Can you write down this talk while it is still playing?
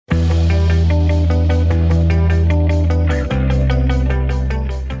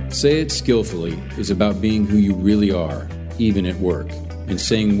Say It Skillfully is about being who you really are, even at work, and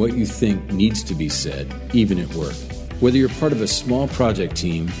saying what you think needs to be said, even at work. Whether you're part of a small project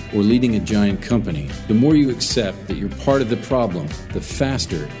team or leading a giant company, the more you accept that you're part of the problem, the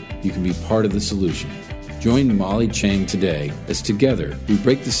faster you can be part of the solution. Join Molly Chang today as together we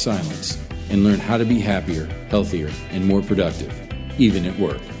break the silence and learn how to be happier, healthier, and more productive, even at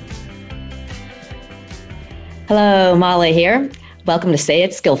work. Hello, Molly here. Welcome to Say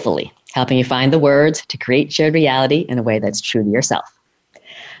It Skillfully, helping you find the words to create shared reality in a way that's true to yourself.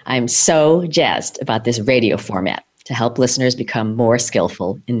 I'm so jazzed about this radio format to help listeners become more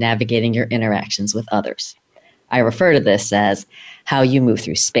skillful in navigating your interactions with others. I refer to this as how you move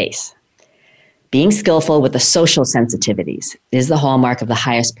through space. Being skillful with the social sensitivities is the hallmark of the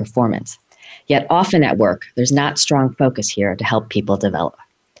highest performance. Yet often at work, there's not strong focus here to help people develop.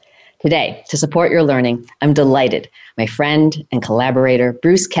 Today, to support your learning, I'm delighted my friend and collaborator,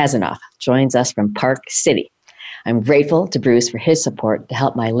 Bruce Kasanoff, joins us from Park City. I'm grateful to Bruce for his support to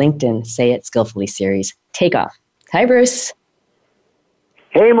help my LinkedIn Say It Skillfully series take off. Hi, Bruce.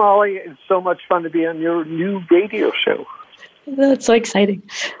 Hey, Molly. It's so much fun to be on your new radio show. That's so exciting.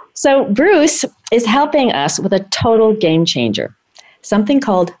 So Bruce is helping us with a total game changer, something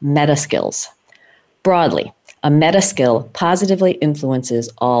called meta skills. Broadly, a meta skill positively influences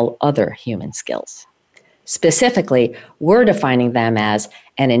all other human skills. Specifically, we're defining them as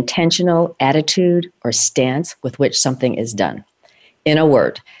an intentional attitude or stance with which something is done. In a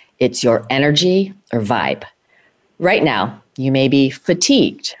word, it's your energy or vibe. Right now, you may be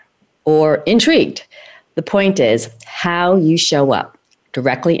fatigued or intrigued. The point is, how you show up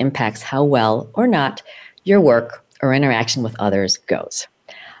directly impacts how well or not your work or interaction with others goes.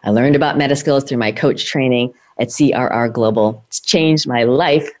 I learned about meta skills through my coach training at CRR Global. It's changed my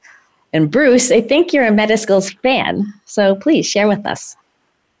life. And Bruce, I think you're a meta skills fan, so please share with us.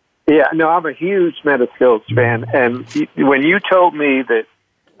 Yeah, no, I'm a huge meta skills fan. And when you told me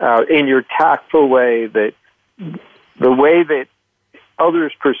that in your tactful way that the way that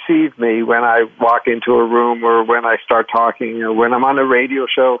others perceive me when I walk into a room or when I start talking or when I'm on a radio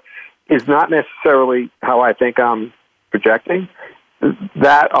show is not necessarily how I think I'm projecting,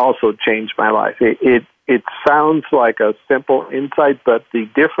 that also changed my life. It sounds like a simple insight, but the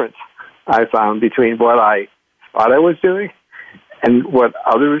difference I found between what I thought I was doing and what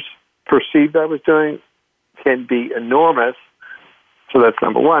others perceived I was doing can be enormous. So that's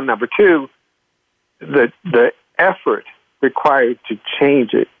number one. Number two, the effort required to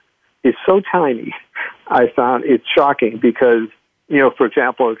change it is so tiny. I found it shocking because, for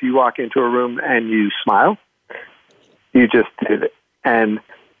example, if you walk into a room and you smile, you just did it. And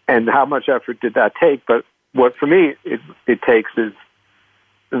how much effort did that take? But what for me it takes is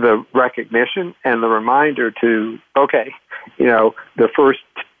the recognition and the reminder to, okay, the first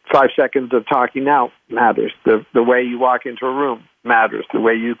 5 seconds of talking now matters. The way you walk into a room matters. The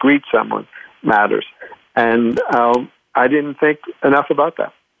way you greet someone matters. And I didn't think enough about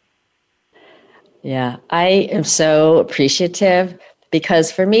that. Yeah, I am so appreciative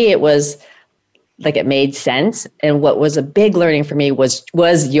because for me it was like it made sense. And what was a big learning for me was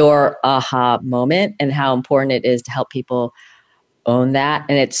your aha moment and how important it is to help people own that.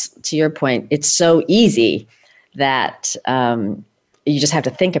 And it's, to your point, it's so easy that you just have to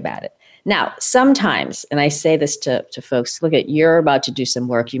think about it. Now, sometimes, and I say this to folks, look at, you're about to do some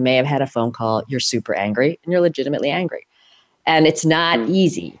work. You may have had a phone call. You're super angry and you're legitimately angry. And it's not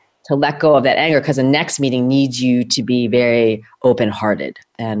easy to let go of that anger because the next meeting needs you to be very open-hearted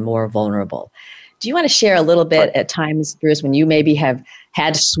and more vulnerable. Do you want to share a little bit at times, Bruce, when you maybe have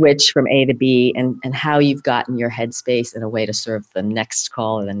had to switch from A to B and how you've gotten your headspace in a way to serve the next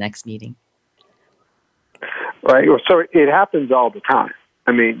call or the next meeting? Right. So it happens all the time.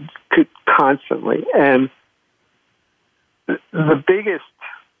 I mean, constantly. And the biggest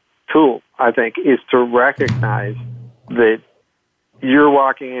tool, I think, is to recognize that you're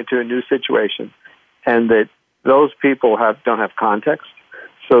walking into a new situation and that those people don't have context.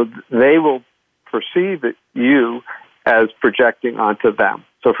 So they will perceive you as projecting onto them.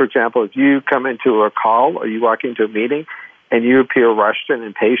 So, for example, if you come into a call or you walk into a meeting and you appear rushed and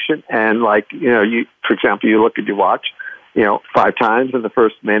impatient and for example, you look at your watch, 5 times in the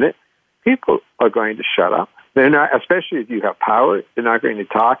first minute, people are going to shut up. They're not, especially if you have power, they're not going to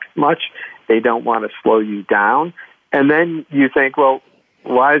talk much. They don't want to slow you down. And then you think, well,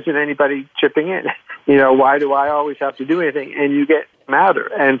 why isn't anybody chipping in? Why do I always have to do anything? And you get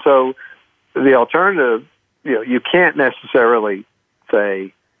madder. And so the alternative, you can't necessarily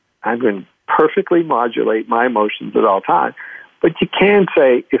say, I'm going to perfectly modulate my emotions at all times. But you can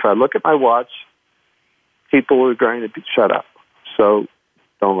say, if I look at my watch, people are going to shut up. So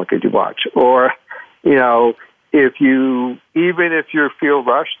don't look at your watch. Or, if you feel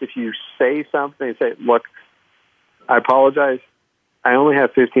rushed, if you say something, say, look, I apologize. I only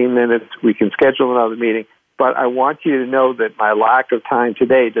have 15 minutes. We can schedule another meeting, but I want you to know that my lack of time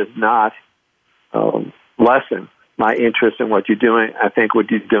today does not lessen my interest in what you're doing. I think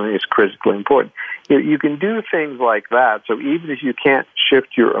what you're doing is critically important. You can do things like that. So even if you can't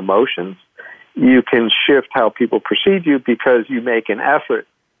shift your emotions, you can shift how people perceive you because you make an effort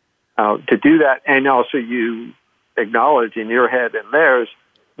to do that. And also you acknowledge in your head and theirs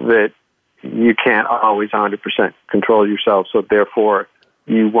that you can't always 100% control yourself. So therefore,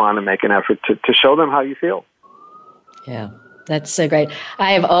 you want to make an effort to show them how you feel. Yeah, that's so great.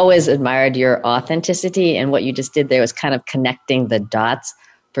 I have always admired your authenticity, and what you just did there was kind of connecting the dots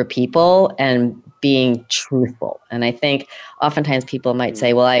for people and being truthful. And I think oftentimes people might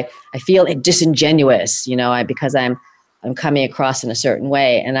say, well, I feel disingenuous, because I'm coming across in a certain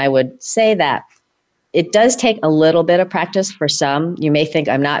way. And I would say that it does take a little bit of practice for some. You may think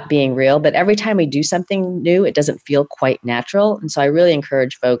I'm not being real, but every time we do something new, it doesn't feel quite natural. And so I really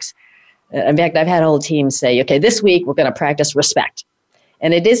encourage folks. In fact, I've had whole teams say, okay, this week we're going to practice respect.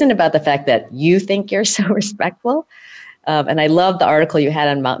 And it isn't about the fact that you think you're so respectful. And I love the article you had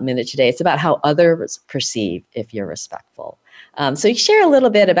on Mountain Minute today. It's about how others perceive if you're respectful. So you share a little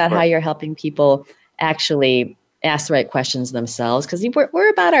bit about how you're helping people actually ask the right questions themselves, because we're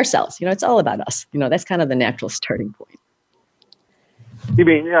about ourselves. It's all about us. That's kind of the natural starting point. You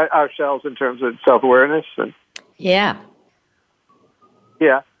mean ourselves in terms of self-awareness? Yeah.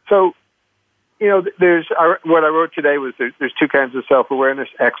 Yeah. So, there's what I wrote today was there's two kinds of self-awareness,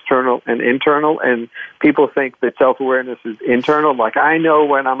 external and internal. And people think that self-awareness is internal. Like, I know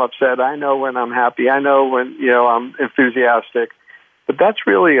when I'm upset. I know when I'm happy. I know when, I'm enthusiastic. But that's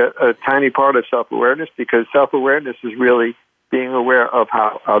really a tiny part of self-awareness, because self-awareness is really being aware of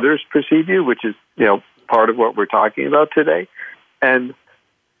how others perceive you, which is, part of what we're talking about today. And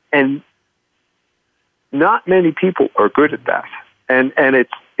not many people are good at that. And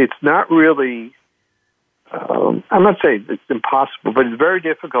it's not really, I'm not saying it's impossible, but it's very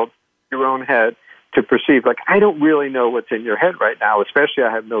difficult in your own head to perceive. Like, I don't really know what's in your head right now, especially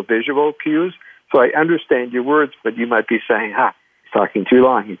I have no visual cues. So I understand your words, but you might be saying, he's talking too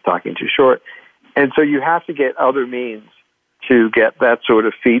long, he's talking too short. And so you have to get other means to get that sort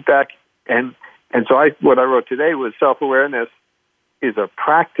of feedback. And so what I wrote today was self-awareness is a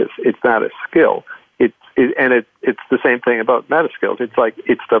practice. It's not a skill. It's the same thing about meta skills. It's like,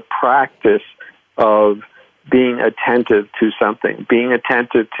 it's the practice of being attentive to something, being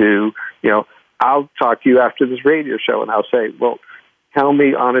attentive to, I'll talk to you after this radio show and I'll say, well, tell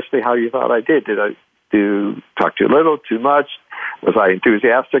me honestly how you thought I did. Did I talk too little, too much? Was I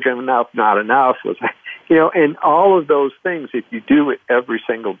enthusiastic enough, not enough? Was I, and all of those things, if you do it every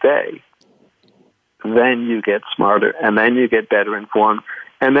single day, then you get smarter and then you get better informed.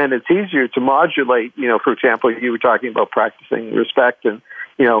 And then it's easier to modulate, for example, you were talking about practicing respect and,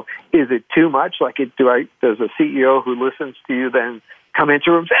 is it too much? Like, does a CEO who listens to you then come into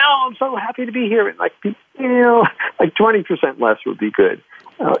a room and say, oh, I'm so happy to be here. And like 20% less would be good.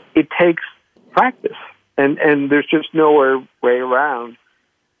 It takes practice. And there's just no way around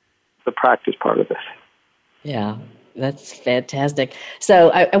the practice part of this. Yeah, that's fantastic. So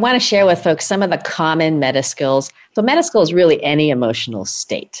I want to share with folks some of the common meta skills. So meta skill is really any emotional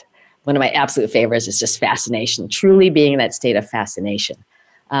state. One of my absolute favorites is just fascination, truly being in that state of fascination.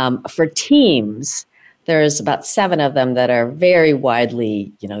 For teams, there's about 7 of them that are very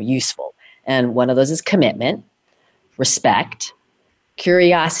widely, useful. And one of those is commitment, respect,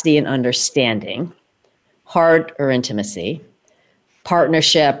 curiosity and understanding, heart or intimacy,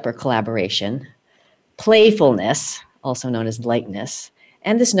 partnership or collaboration, playfulness, also known as lightness,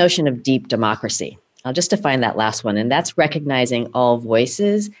 and this notion of deep democracy. I'll just define that last one, and that's recognizing all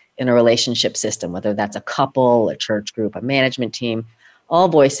voices in a relationship system, whether that's a couple, a church group, a management team. All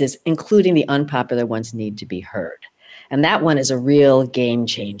voices, including the unpopular ones, need to be heard. And that one is a real game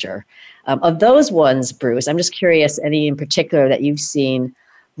changer. Of those ones, Bruce, I'm just curious, any in particular that you've seen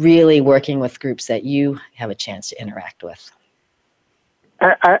really working with groups that you have a chance to interact with?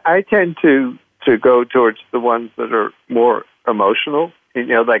 I tend to go towards the ones that are more emotional.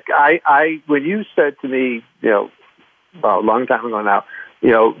 Like when you said to me, a long time ago now,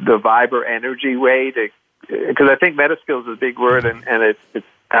 the vibe or energy way to, because I think meta skills is a big word and it's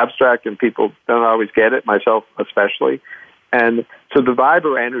abstract and people don't always get it, myself especially. And so the vibe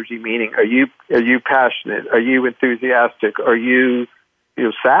or energy meaning, are you passionate? Are you enthusiastic? Are you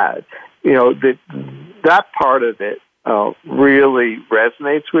sad? that part of it really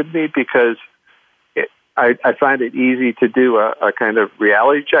resonates with me because I find it easy to do a kind of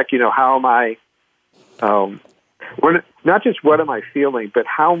reality check. How am I, not just what am I feeling, but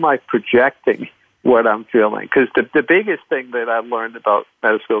how am I projecting what I'm feeling? Because the biggest thing that I've learned about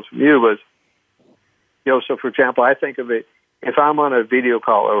MetaSkills from you was, so for example, I think of it, if I'm on a video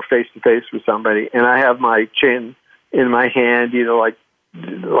call or face-to-face with somebody and I have my chin in my hand,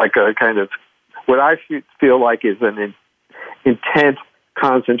 like a kind of, what I feel like is an intense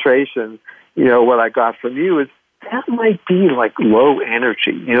concentration, what I got from you is that might be like low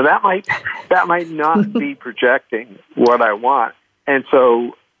energy. That might not be projecting what I want. And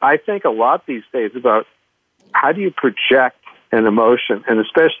so I think a lot these days about how do you project an emotion, and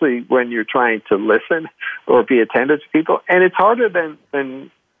especially when you're trying to listen or be attentive to people. And it's harder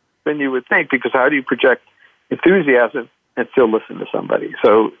than you would think, because how do you project enthusiasm and still listen to somebody?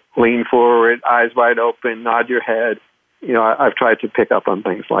 So lean forward, eyes wide open, nod your head. I've tried to pick up on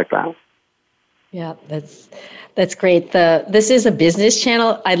things like that. Yeah, that's great. This is a business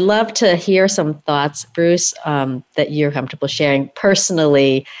channel. I'd love to hear some thoughts, Bruce, that you're comfortable sharing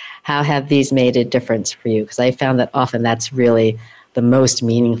personally. How have these made a difference for you? Because I found that often that's really the most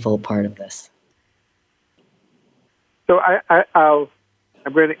meaningful part of this. So I'm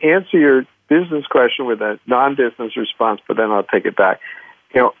going to answer your business question with a non-business response, but then I'll take it back.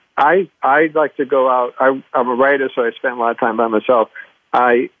 I like to go out. I'm a writer, so I spend a lot of time by myself.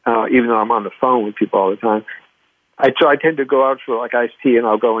 Even though I'm on the phone with people all the time, so I tend to go out for like iced tea, and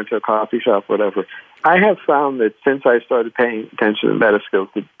I'll go into a coffee shop, whatever. I have found that since I started paying attention to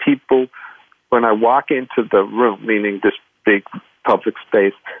MetaSkills, that people, when I walk into the room, meaning this big public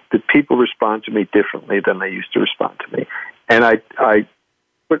space, that people respond to me differently than they used to respond to me. And I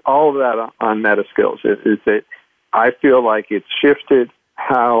put all of that on MetaSkills. Is that I feel like it's shifted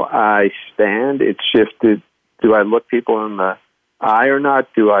how I stand. It's shifted, do I look people in the eye or not?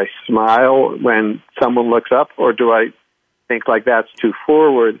 Do I smile when someone looks up, or do I think like that's too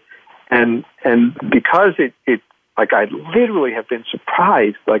forward? And because it like I literally have been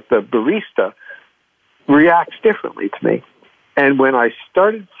surprised, like the barista reacts differently to me. And when I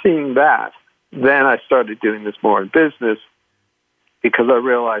started seeing that, then I started doing this more in business, because I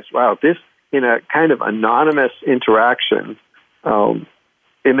realized, wow, this, in a kind of anonymous interaction,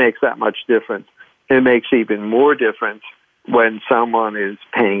 it makes that much difference. It makes even more difference when someone is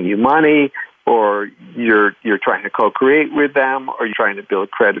paying you money, or you're trying to co-create with them, or you're trying to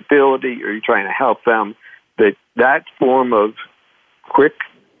build credibility, or you're trying to help them. That form of quick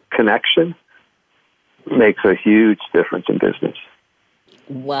connection makes a huge difference in business.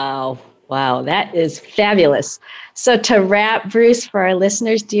 Wow, that is fabulous. So to wrap, Bruce, for our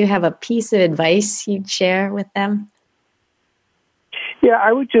listeners, do you have a piece of advice you'd share with them? Yeah,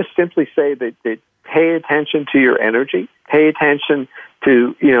 I would just simply say that pay attention to your energy. Pay attention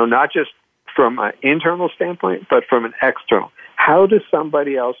to, not just from an internal standpoint, but from an external. How does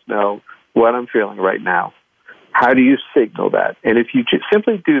somebody else know what I'm feeling right now? How do you signal that? And if you just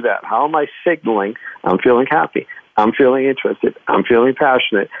simply do that, how am I signaling I'm feeling happy, I'm feeling interested, I'm feeling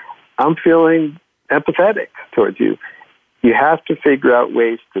passionate, I'm feeling empathetic towards you? You have to figure out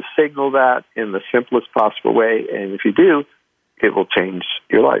ways to signal that in the simplest possible way. And if you do, it will change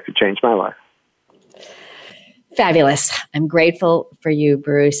your life. It changed my life. Fabulous. I'm grateful for you,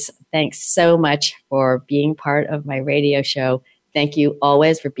 Bruce. Thanks so much for being part of my radio show. Thank you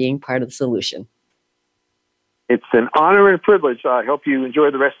always for being part of the solution. It's an honor and a privilege. I hope you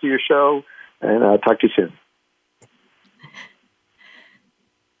enjoy the rest of your show, and I'll talk to you soon.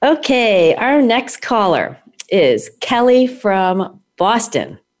 Okay, our next caller is Kelly from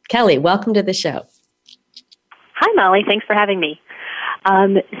Boston. Kelly, welcome to the show. Hi, Molly. Thanks for having me.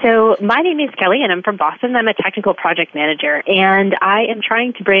 So my name is Kelly, and I'm from Boston. I'm a technical project manager, and I am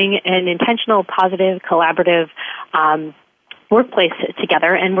trying to bring an intentional, positive, collaborative workplace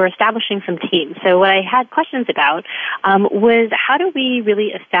together, and we're establishing some teams. So what I had questions about was how do we really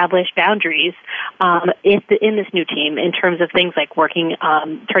establish boundaries in this new team in terms of things like working,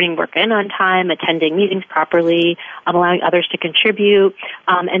 turning work in on time, attending meetings properly, allowing others to contribute,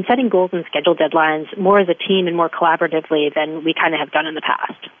 and setting goals and schedule deadlines more as a team and more collaboratively than we kind of have done in the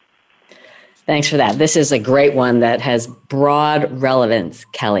past. Thanks for that. This is a great one that has broad relevance,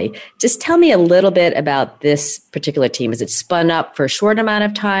 Kelly. Just tell me a little bit about this particular team. Is it spun up for a short amount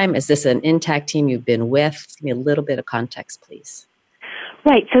of time? Is this an intact team you've been with? Give me a little bit of context, please.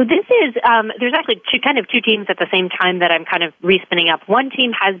 Right. So this is, there's actually two teams at the same time that I'm kind of re-spinning up. One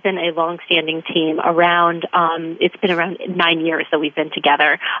team has been a long-standing team around, it's been around 9 years that we've been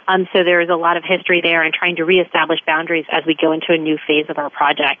together. So there's a lot of history there and trying to reestablish boundaries as we go into a new phase of our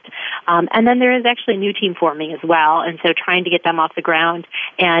project. And then there is actually a new team forming as well. And so trying to get them off the ground.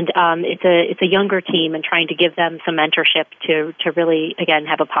 And, it's a younger team and trying to give them some mentorship to really, again,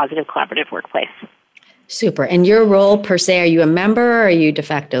 have a positive collaborative workplace. Super. And your role per se, are you a member or are you de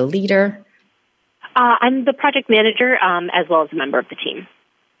facto leader? I'm the project manager as well as a member of the team.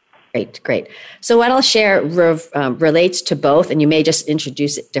 Great. So what I'll share relates to both, and you may just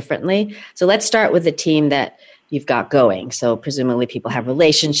introduce it differently. So let's start with the team that you've got going. So presumably people have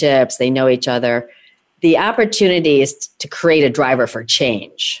relationships, they know each other. The opportunity is to create a driver for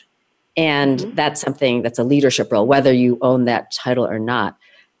change. And that's something that's a leadership role, whether you own that title or not.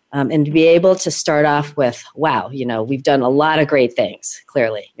 And to be able to start off with, wow, we've done a lot of great things,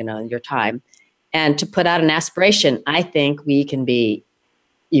 clearly, in your time. And to put out an aspiration, I think we can be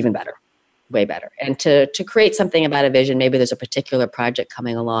even better, way better. And to create something about a vision, maybe there's a particular project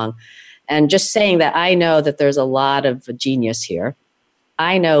coming along. And just saying that I know that there's a lot of genius here.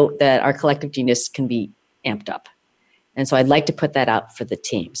 I know that our collective genius can be amped up. And so I'd like to put that out for the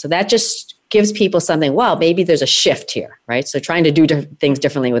team. So that just gives people something, well, maybe there's a shift here, right? So trying to do things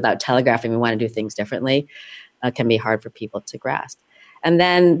differently without telegraphing we want to do things differently can be hard for people to grasp. And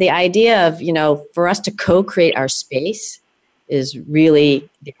then the idea of, for us to co-create our space is really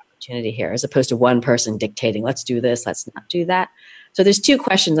the opportunity here, as opposed to one person dictating, let's do this, let's not do that. So there's two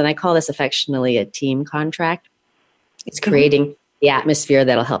questions, and I call this affectionately a team contract. It's creating the atmosphere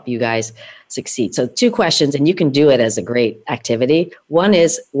that'll help you guys succeed. So two questions, and you can do it as a great activity. One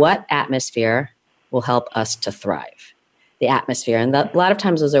is, what atmosphere will help us to thrive? The atmosphere. And a lot of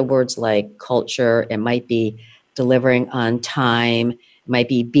times those are words like culture. It might be delivering on time. It might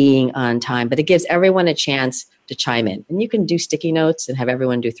be being on time. But it gives everyone a chance to chime in. And you can do sticky notes and have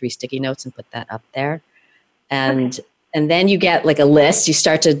everyone do 3 sticky notes and put that up there. And then you get like a list. You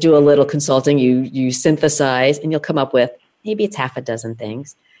start to do a little consulting. You synthesize, and you'll come up with maybe it's half a dozen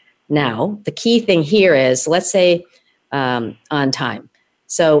things. Now, the key thing here is, let's say on time.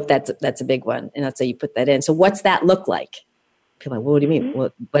 So that's a big one. And let's say you put that in. So what's that look like? People are like, well, what do you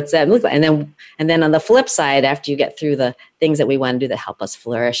mean? What's that look like? And then on the flip side, after you get through the things that we want to do that help us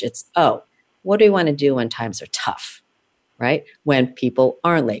flourish, it's, what do we want to do when times are tough, right? When people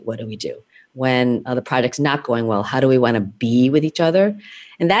aren't late, what do we do? When the project's not going well, how do we want to be with each other?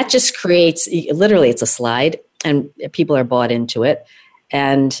 And that just creates, literally, it's a slide, and people are bought into it.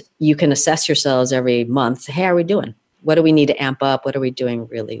 And you can assess yourselves every month. Hey, how are we doing? What do we need to amp up? What are we doing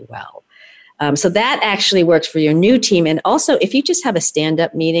really well? So that actually works for your new team. And also, if you just have a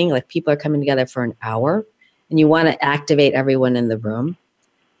stand-up meeting, like people are coming together for an hour, and you want to activate everyone in the room,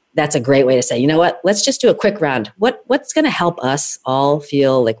 that's a great way to say, you know what, let's just do a quick round. What's going to help us all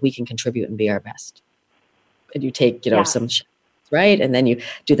feel like we can contribute and be our best? And you take, some shots, right? And then you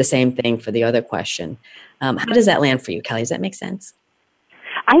do the same thing for the other question. How does that land for you, Kelly? Does that make sense?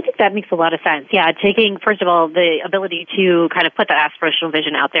 I think that makes a lot of sense. Yeah, taking, first of all, the ability to kind of put that aspirational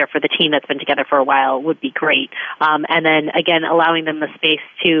vision out there for the team that's been together for a while would be great. And then, again, allowing them the space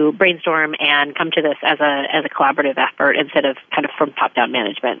to brainstorm and come to this as a collaborative effort instead of kind of from top-down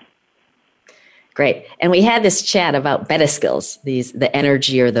management. Great. And we had this chat about meta skills, the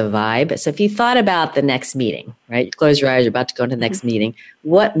energy or the vibe. So if you thought about the next meeting, right? You close your eyes, you're about to go into the next meeting.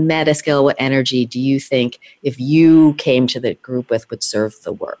 What meta skill, what energy do you think, if you came to the group with, would serve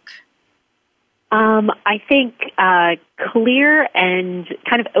the work? I think clear and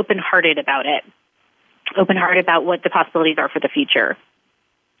kind of open-hearted about it. Open-hearted about what the possibilities are for the future.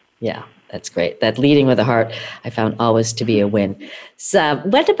 Yeah, that's great. That leading with the heart, I found always to be a win. So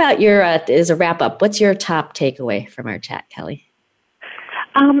what about your, as a wrap up, what's your top takeaway from our chat, Kelly?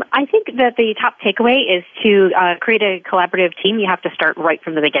 I think that the top takeaway is to create a collaborative team. You have to start right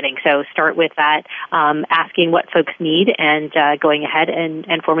from the beginning. So start with that, asking what folks need and going ahead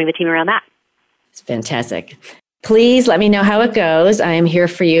and forming the team around that. It's fantastic. Please let me know how it goes. I am here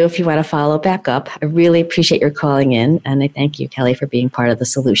for you if you want to follow back up. I really appreciate your calling in, and I thank you, Kelly, for being part of the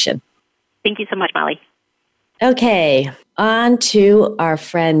solution. Thank you so much, Molly. Okay, on to our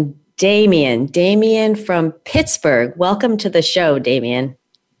friend Damien. Damien from Pittsburgh. Welcome to the show, Damien.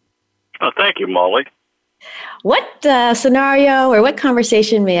 Oh, thank you, Molly. What scenario or what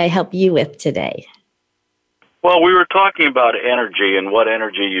conversation may I help you with today? Well, we were talking about energy and what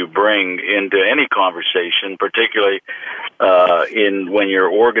energy you bring into any conversation, particularly when you're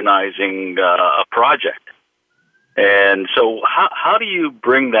organizing a project. And so how do you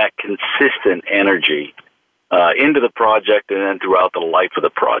bring that consistent energy into the project and then throughout the life of the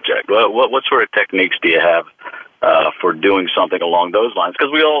project? What sort of techniques do you have for doing something along those lines?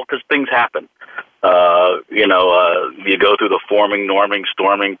 Because things happen. You go through the forming, norming,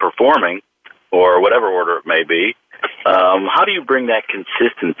 storming, performing, or whatever order it may be. How do you bring that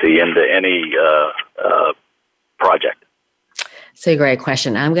consistency into any project? It's a great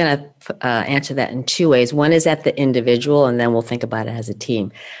question. I'm going to answer that in two ways. One is at the individual, and then we'll think about it as a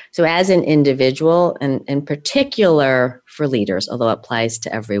team. So as an individual, and in particular for leaders, although it applies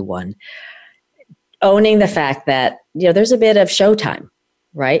to everyone, owning the fact that, there's a bit of showtime,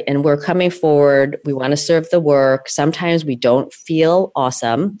 right? And we're coming forward. We want to serve the work. Sometimes we don't feel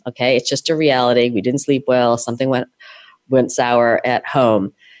awesome. Okay. It's just a reality. We didn't sleep well. Something went sour at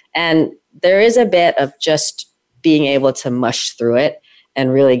home. And there is a bit of just being able to mush through it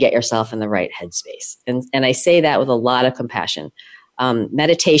and really get yourself in the right headspace. And I say that with a lot of compassion.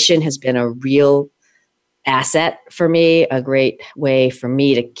 Meditation has been a real asset for me, a great way for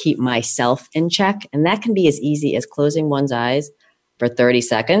me to keep myself in check. And that can be as easy as closing one's eyes for 30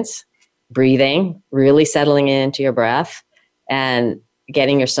 seconds, breathing, really settling into your breath, and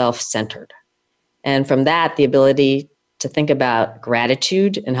getting yourself centered. And from that, the ability to think about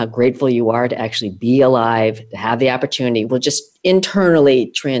gratitude and how grateful you are to actually be alive, to have the opportunity, will just internally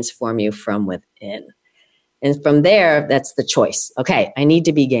transform you from within. And from there, that's the choice. Okay, I need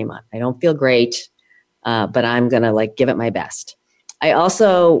to be game on. I don't feel great, but I'm going to give it my best. I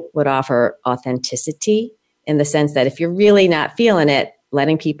also would offer authenticity in the sense that if you're really not feeling it,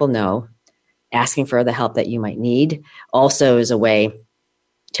 letting people know, asking for the help that you might need also is a way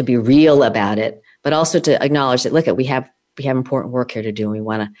to be real about it, but also to acknowledge that, look, we have important work here to do, and we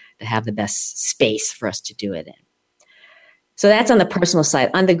want to have the best space for us to do it in. So that's on the personal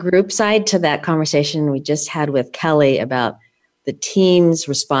side. On the group side, to that conversation we just had with Kelly about the team's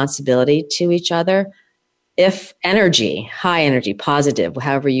responsibility to each other, if energy, high energy, positive,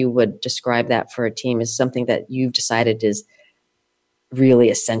 however you would describe that for a team, is something that you've decided is really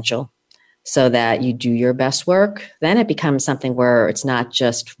essential so that you do your best work, then it becomes something where it's not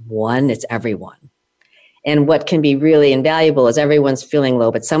just one, it's everyone. And what can be really invaluable is everyone's feeling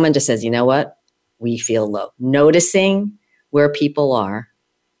low, but someone just says, you know what? We feel low. Noticing where people are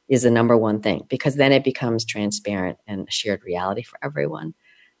is the number one thing, because then it becomes transparent and a shared reality for everyone.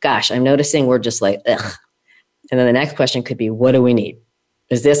 Gosh, I'm noticing we're just ugh. And then the next question could be, what do we need?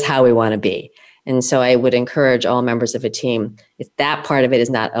 Is this how we want to be? And so I would encourage all members of a team, if that part of it is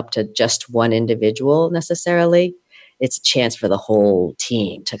not up to just one individual necessarily, it's a chance for the whole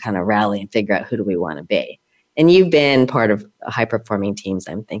team to kind of rally and figure out who do we want to be. And you've been part of high-performing teams,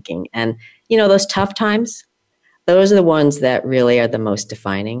 I'm thinking. And, those tough times, those are the ones that really are the most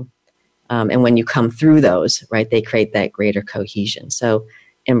defining. And when you come through those, right, they create that greater cohesion. So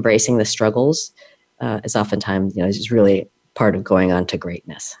embracing the struggles is oftentimes, is really part of going on to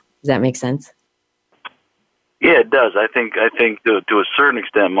greatness. Does that make sense? Yeah, it does. I think to a certain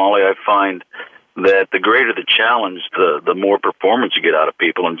extent, Molly, I find that the greater the challenge, the more performance you get out of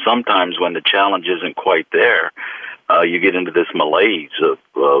people. And sometimes when the challenge isn't quite there, you get into this malaise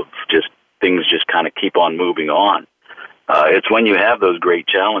of just things just kind of keep on moving on. It's when you have those great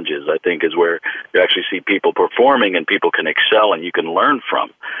challenges, I think, is where you actually see people performing and people can excel and you can learn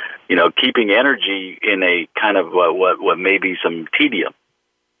from. Keeping energy in a kind of what may be some tedium,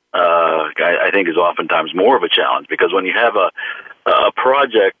 I think is oftentimes more of a challenge, because when you have a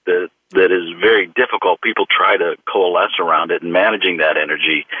project that is very difficult, people try to coalesce around it, and managing that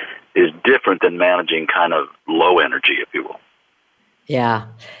energy is different than managing kind of low energy, if you will. Yeah.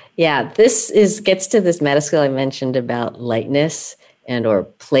 This gets to this meta skill I mentioned about lightness and or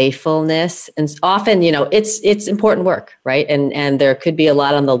playfulness. And often, it's important work, right? And there could be a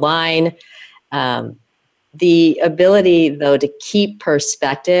lot on the line. The ability, though, to keep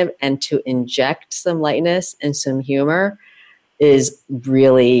perspective and to inject some lightness and some humor is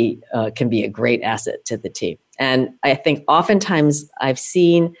really can be a great asset to the team. And I think oftentimes I've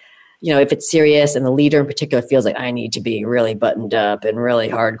seen, if it's serious and the leader in particular feels like I need to be really buttoned up and really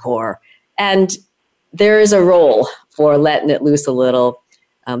hardcore. And there is a role for letting it loose a little,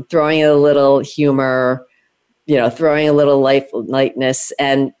 throwing a little humor, throwing a little lightness.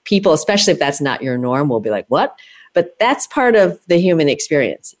 And people, especially if that's not your norm, will be like, what? But that's part of the human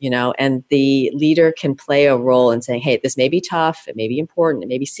experience, and the leader can play a role in saying, hey, this may be tough, it may be important, it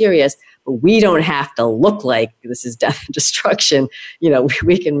may be serious, but we don't have to look like this is death and destruction.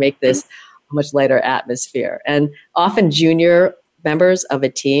 We can make this a much lighter atmosphere. And often junior members of a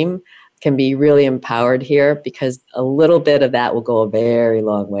team can be really empowered here, because a little bit of that will go a very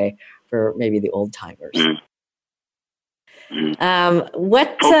long way for maybe the old timers.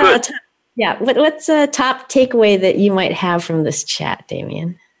 Yeah. What's a top takeaway that you might have from this chat,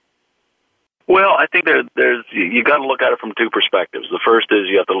 Damien? Well, I think there's you got to look at it from two perspectives. The first is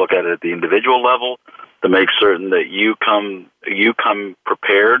you have to look at it at the individual level to make certain that you come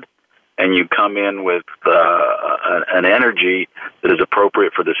prepared and you come in with an energy that is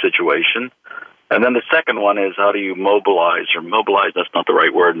appropriate for the situation. And then the second one is how do you mobilize, that's not the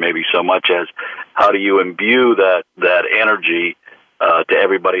right word maybe so much as how do you imbue that energy to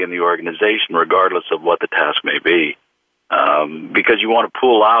everybody in the organization regardless of what the task may be. Because you want to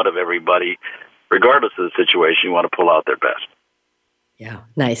pull out of everybody, regardless of the situation, you want to pull out their best. Yeah,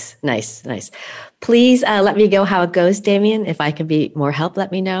 nice. Please let me know how it goes, Damien. If I can be more help,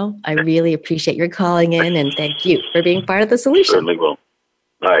 let me know. I really appreciate your calling in, and thank you for being part of the solution. Certainly will.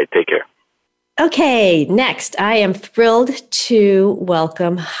 All right, take care. Okay, next, I am thrilled to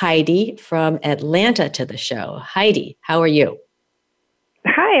welcome Heidi from Atlanta to the show. Heidi, how are you?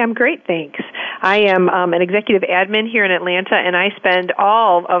 Hi, I'm great, thanks. I am an executive admin here in Atlanta, and I spend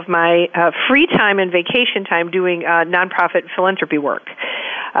all of my free time and vacation time doing nonprofit philanthropy work.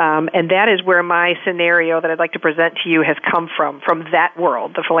 And that is where my scenario that I'd like to present to you has come from that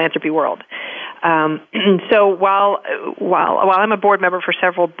world, the philanthropy world. So while I'm a board member for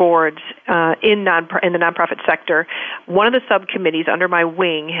several boards in the nonprofit sector, one of the subcommittees under my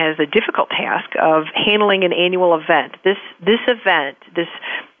wing has a difficult task of handling an annual event. This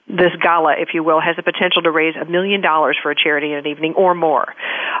gala, if you will, has the potential to raise $1 million for a charity in an evening or more.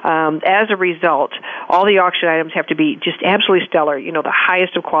 As a result, all the auction items have to be just absolutely stellar, the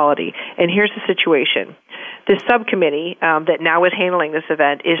highest of quality. And here's the situation. This subcommittee that now is handling this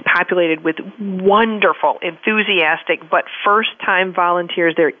event is populated with wonderful, enthusiastic, but first-time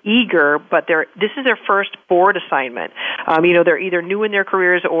volunteers. They're eager, but this is their first board assignment. They're either new in their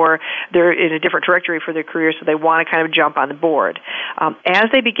careers or they're in a different trajectory for their careers, so they want to kind of jump on the board. As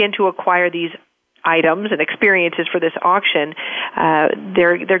they begin to acquire these items and experiences for this auction,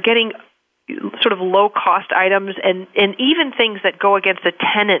 they're getting sort of low-cost items and even things that go against the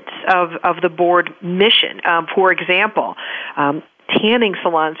tenets of the board mission. For example, tanning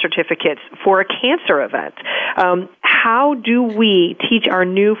salon certificates for a cancer event. How do we teach our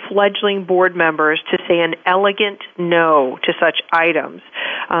new fledgling board members to say an elegant no to such items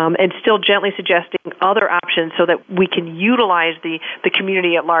and still gently suggesting other options so that we can utilize the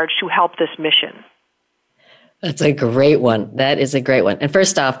community at large to help this mission? That's a great one. That is a great one. And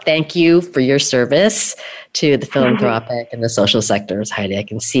first off, thank you for your service to the philanthropic and the social sectors, Heidi. I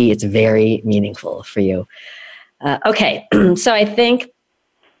can see it's very meaningful for you. Okay, so I think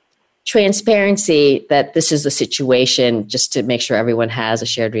transparency that this is the situation, just to make sure everyone has a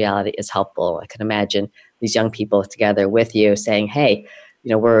shared reality, is helpful. I can imagine these young people together with you saying, hey,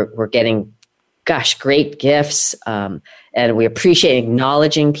 we're getting, great gifts, and we appreciate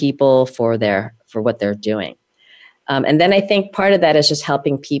acknowledging people for what they're doing. And then I think part of that is just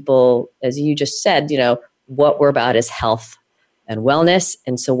helping people, as you just said, what we're about is health and wellness.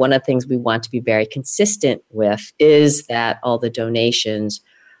 And so one of the things we want to be very consistent with is that all the donations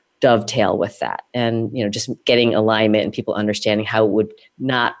dovetail with that. And, just getting alignment and people understanding how it would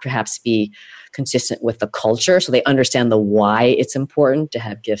not perhaps be consistent with the culture. So they understand the why it's important to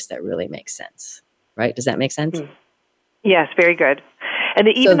have gifts that really make sense. Right? Does that make sense? Yes, very good. And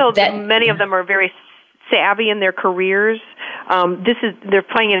even though many of them are very savvy in their careers, they're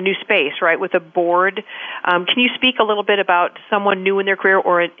playing in a new space, right, with a board. Can you speak a little bit about someone new in their career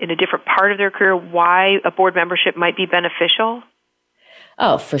or in a different part of their career, why a board membership might be beneficial?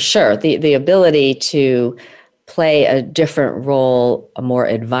 Oh, for sure. The ability to play a different role, a more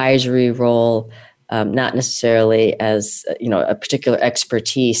advisory role, not necessarily as a particular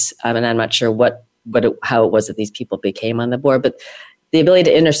expertise. And I'm not sure how it was that these people became on the board, but the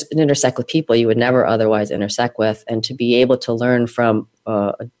ability to intersect with people you would never otherwise intersect with, and to be able to learn from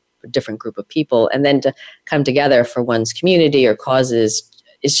a different group of people, and then to come together for one's community or causes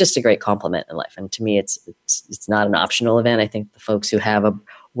is just a great compliment in life. And to me, it's not an optional event. I think the folks who have a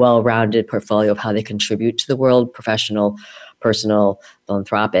well-rounded portfolio of how they contribute to the world, professional, personal,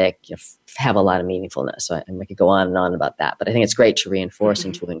 philanthropic, have a lot of meaningfulness. So we could go on and on about that. But I think it's great to reinforce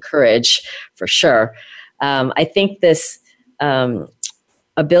and to encourage, for sure. I think this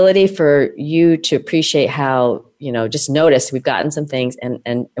ability for you to appreciate how, just notice we've gotten some things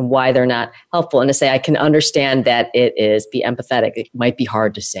and why they're not helpful, and to say, I can understand that be empathetic. It might be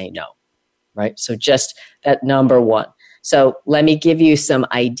hard to say no, right? So just that number one. So let me give you some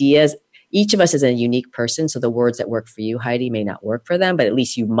ideas. Each of us is a unique person, so the words that work for you, Heidi, may not work for them, but at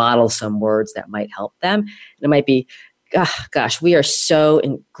least you model some words that might help them. And it might be, gosh, we are so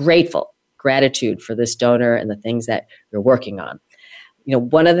gratitude for this donor and the things that you're working on.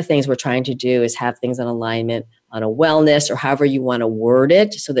 one of the things we're trying to do is have things in alignment on a wellness or however you want to word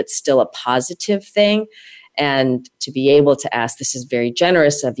it so that's still a positive thing. And to be able to ask, this is very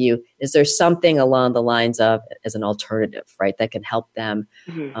generous of you, is there something along the lines of as an alternative, right, that can help them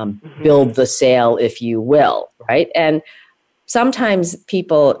build the sale, if you will, right? And sometimes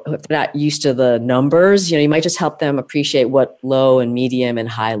people, if they're not used to the numbers, you might just help them appreciate what low and medium and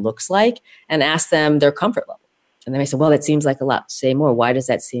high looks like and ask them their comfort level. And they may say, well, that seems like a lot. Say more. Why does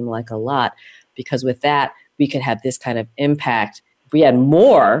that seem like a lot? Because with that, we could have this kind of impact. If we had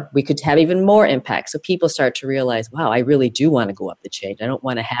more, we could have even more impact. So people start to realize, wow, I really do want to go up the chain. I don't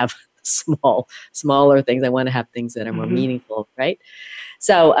want to have smaller things. I want to have things that are more meaningful, right?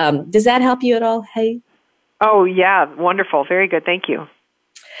 So does that help you at all? Hey? Oh, yeah. Wonderful. Very good. Thank you.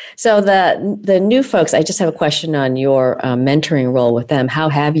 So the new folks, I just have a question on your mentoring role with them. How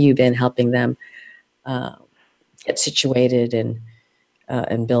have you been helping them get situated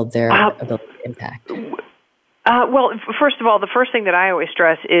and build their ability to impact? Well, first of all, the first thing that I always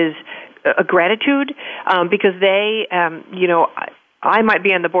stress is gratitude, because they, I might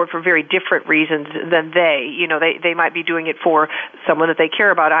be on the board for very different reasons than they. They might be doing it for someone that they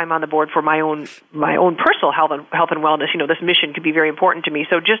care about. I'm on the board for my own personal health and wellness. This mission could be very important to me.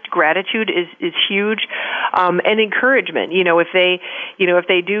 So just gratitude is huge, and encouragement. If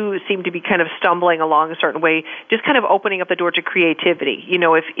they do seem to be kind of stumbling along a certain way, just kind of opening up the door to creativity.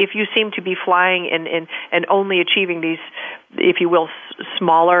 If you seem to be flying and only achieving these, if you will,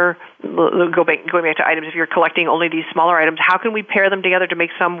 smaller, going back to items, if you're collecting only these smaller items, how can we pair them together to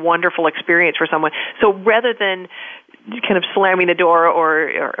make some wonderful experience for someone? So rather than kind of slamming the door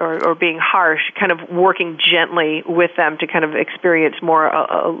or being harsh, kind of working gently with them to kind of experience more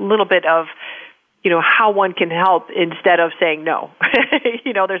a little bit of how one can help instead of saying no.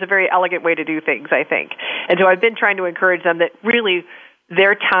 There's a very elegant way to do things, I think. And so I've been trying to encourage them that really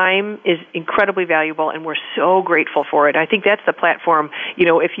their time is incredibly valuable, and we're so grateful for it. I think that's the platform.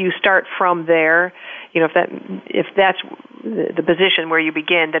 If you start from there, if that's the position where you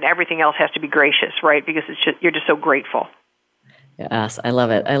begin, then everything else has to be gracious, right? Because you're just so grateful. Yes, I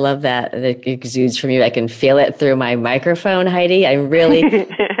love it. I love that. It exudes from you. I can feel it through my microphone, Heidi. I'm really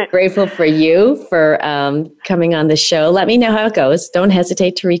grateful for you for coming on the show. Let me know how it goes. Don't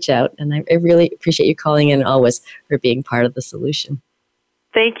hesitate to reach out. And I really appreciate you calling in always for being part of the solution.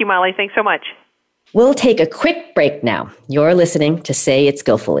 Thank you, Molly. Thanks so much. We'll take a quick break now. You're listening to Say It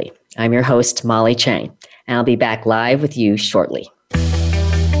Skillfully. I'm your host, Molly Chang, and I'll be back live with you shortly.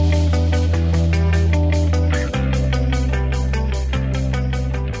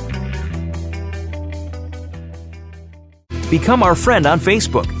 Become our friend on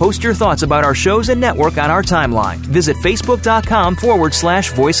Facebook. Post your thoughts about our shows and network on our timeline. Visit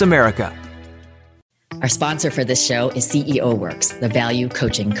facebook.com/Voice America. Our sponsor for this show is CEO Works, the value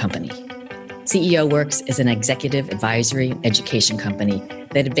coaching company. CEO Works is an executive advisory and education company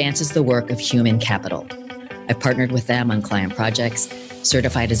that advances the work of human capital. I've partnered with them on client projects,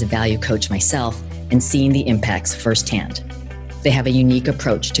 certified as a value coach myself, and seen the impacts firsthand. They have a unique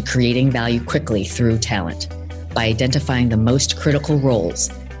approach to creating value quickly through talent. By identifying the most critical roles,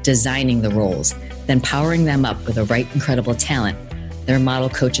 designing the roles, then powering them up with the right incredible talent, their model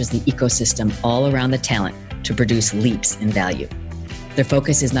coaches the ecosystem all around the talent to produce leaps in value. Their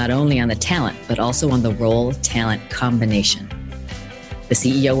focus is not only on the talent, but also on the role-talent combination. The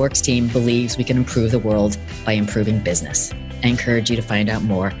CEO Works team believes we can improve the world by improving business. I encourage you to find out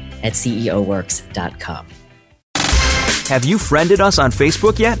more at ceoworks.com. Have you friended us on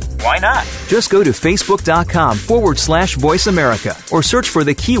Facebook yet? Why not? Just go to facebook.com/Voice America or search for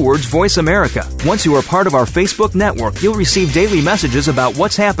the keywords Voice America. Once you are part of our Facebook network, you'll receive daily messages about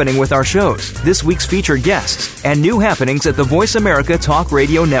what's happening with our shows, this week's featured guests, and new happenings at the Voice America Talk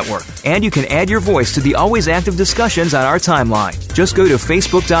Radio Network. And you can add your voice to the always active discussions on our timeline. Just go to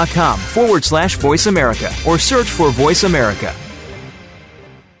facebook.com/Voice America or search for Voice America.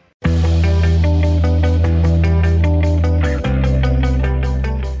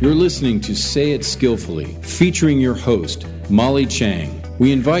 You're listening to Say It Skillfully, featuring your host, Molly Chang.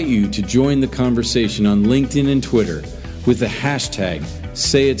 We invite you to join the conversation on LinkedIn and Twitter with the hashtag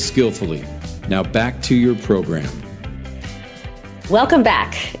Say It Skillfully. Now back to your program. Welcome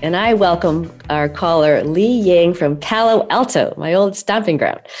back, and I welcome our caller, Lee Ying from Palo Alto, my old stomping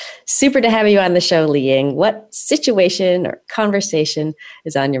ground. Super to have you on the show, Lee Ying. What situation or conversation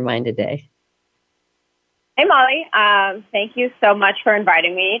is on your mind today? Hey, Molly. Thank you so much for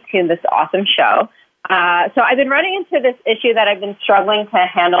inviting me to this awesome show. So I've been running into this issue that I've been struggling to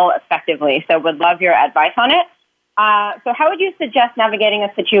handle effectively, so would love your advice on it. So how would you suggest navigating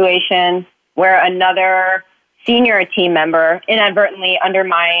a situation where another senior team member inadvertently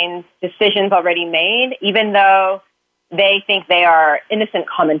undermines decisions already made, even though they think they are innocent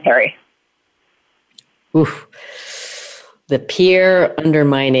commentary. Oof. The peer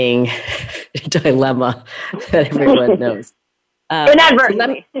undermining dilemma that everyone knows.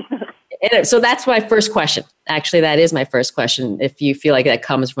 Inadvertently. So that's my first question. Actually, that is my first question. If you feel like that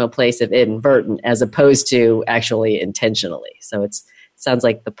comes from a place of inadvertent as opposed to actually intentionally. So it sounds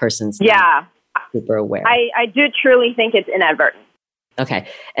like the person's not super aware. I do truly think it's inadvertent. Okay.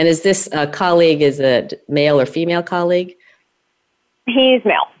 And is this colleague, is it male or female colleague? He's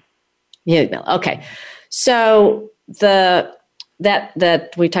male. Yeah, male. Okay. So that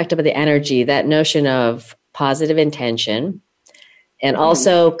we talked about the energy, that notion of positive intention and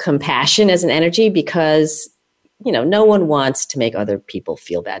also compassion as an energy, because no one wants to make other people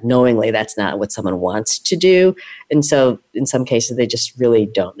feel bad. Knowingly, that's not what someone wants to do. And so in some cases, they just really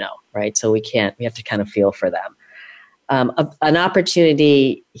don't know, right? So we have to kind of feel for them. An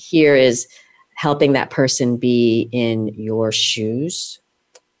opportunity here is helping that person be in your shoes.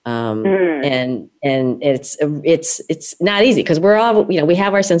 And it's not easy because we're all, we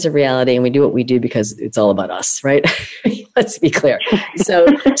have our sense of reality and we do what we do because it's all about us, right? Let's be clear. So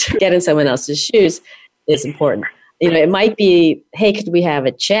to get in someone else's shoes is important. It might be, hey, could we have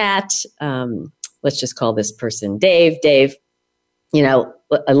a chat? Let's just call this person Dave. Dave,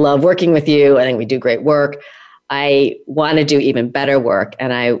 I love working with you. I think we do great work. I want to do even better work.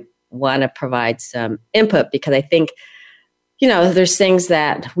 And I want to provide some input because I think, there's things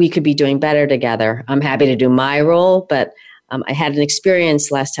that we could be doing better together. I'm happy to do my role, but I had an experience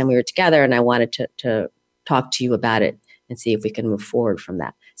last time we were together and I wanted to talk to you about it and see if we can move forward from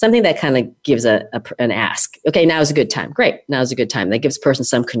that. Something that kind of gives an ask. Okay, now is a good time. Great, now is a good time. That gives a person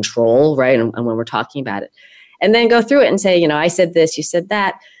some control, right, and when we're talking about it. And then go through it and say, I said this, you said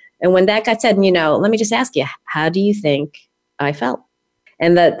that. And when that got said, let me just ask you, how do you think I felt?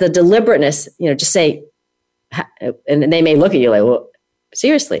 And the deliberateness, just say, and they may look at you like, well,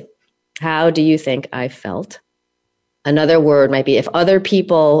 seriously, how do you think I felt? Another word might be if other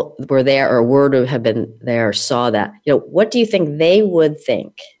people were there or were to have been there or saw that, what do you think they would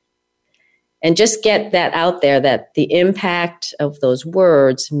think? And just get that out there that the impact of those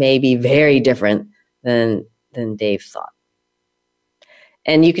words may be very different than Dave thought.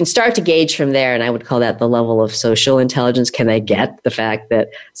 And you can start to gauge from there, and I would call that the level of social intelligence. Can they get the fact that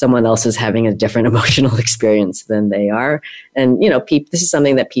someone else is having a different emotional experience than they are? And, this is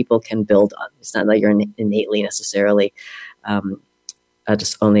something that people can build on. It's not that you're innately necessarily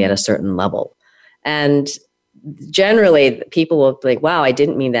just only at a certain level. And generally, people will be like, wow, I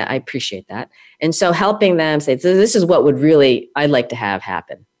didn't mean that. I appreciate that. And so helping them say, this is what I'd like to have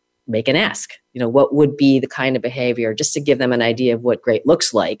happen. Make an ask. What would be the kind of behavior, just to give them an idea of what great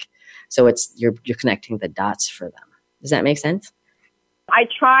looks like. So you're connecting the dots for them. Does that make sense? I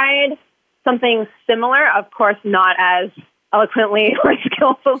tried something similar, of course, not as eloquently or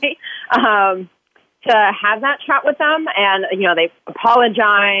skillfully, to have that chat with them. And, they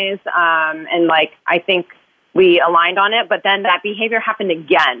apologized. And I think we aligned on it, but then that behavior happened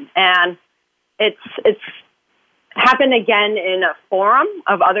again. And it's happened again in a forum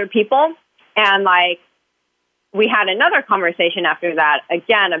of other people. And we had another conversation after that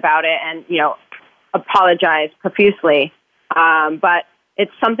again about it and, apologized profusely. But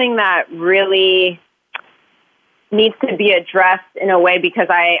it's something that really needs to be addressed in a way because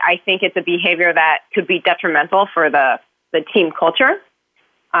I think it's a behavior that could be detrimental for the team culture.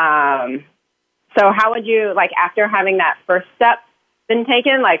 So how would you, after having that first step been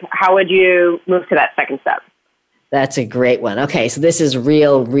taken, how would you move to that second step? That's a great one. Okay, so this is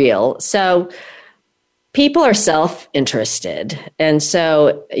real. So people are self-interested. And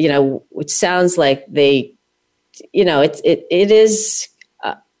so, it sounds like they, it is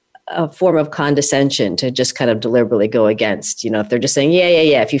a form of condescension to just kind of deliberately go against, if they're just saying,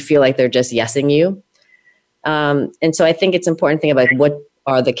 yeah, if you feel like they're just yesing you. And so I think it's important to think about what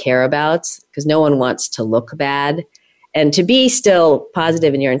are the care abouts, because no one wants to look bad. And to be still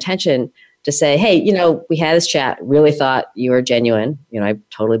positive in your intention, to say, hey, we had this chat, really thought you were genuine. I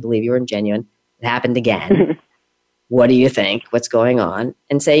totally believe you were genuine. It happened again. What do you think? What's going on?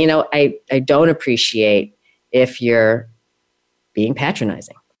 And say, I don't appreciate if you're being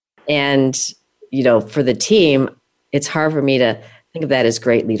patronizing. And, for the team, it's hard for me to think of that as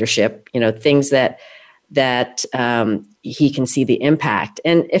great leadership, things that he can see the impact.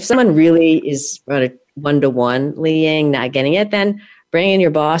 And if someone really is one-to-one leading, not getting it, then bring in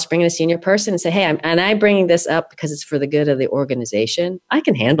your boss, bring in a senior person and say, hey, I'm bringing this up because it's for the good of the organization. I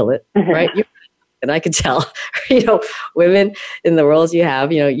can handle it, right? And I can tell, women in the roles you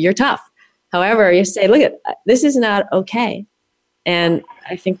have, you're tough. However, you say, look, this is not okay. And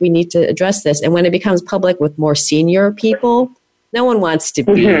I think we need to address this. And when it becomes public with more senior people, no one wants to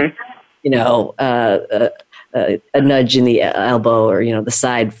be, a nudge in the elbow or, the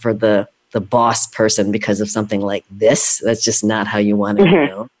side for the boss person because of something like this. That's just not how you want to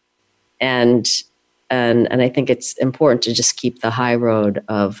go. And I think it's important to just keep the high road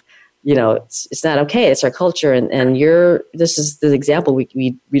of, it's not okay. It's our culture. And this is the example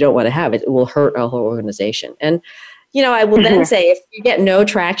we don't want to have. It will hurt our whole organization. And, I will then say if you get no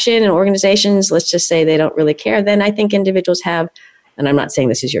traction in organizations, let's just say they don't really care, then I think individuals have, and I'm not saying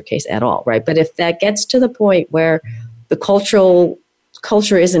this is your case at all, right? But if that gets to the point where the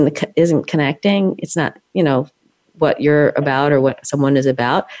culture isn't connecting, it's not, what you're about or what someone is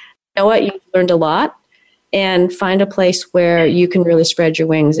about, you know what, you've learned a lot, and find a place where you can really spread your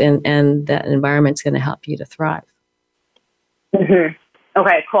wings and that environment's going to help you to thrive. Mm-hmm.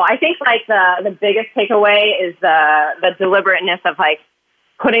 Okay, cool. I think the biggest takeaway is the deliberateness of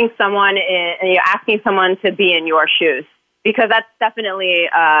putting someone in, and asking someone to be in your shoes, because that's definitely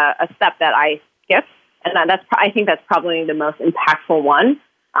a step that I skip, and I think that's probably the most impactful one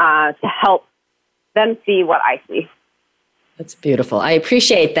to help them see what I see. That's beautiful. I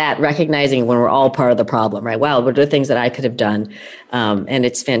appreciate that, recognizing when we're all part of the problem, right? Wow, what are the things that I could have done? And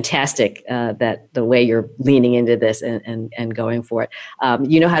it's fantastic that the way you're leaning into this and going for it.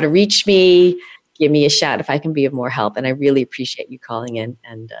 You know how to reach me. Give me a shout if I can be of more help. And I really appreciate you calling in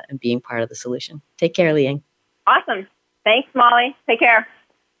and being part of the solution. Take care, Liang. Awesome. Thanks, Molly. Take care.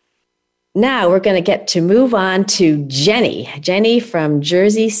 Now we're going to get to move on to Jenny. Jenny from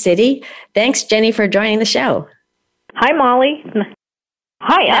Jersey City. Thanks, Jenny, for joining the show. Hi, Molly.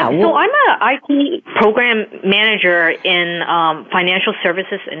 Hi. So I'm an IT program manager in financial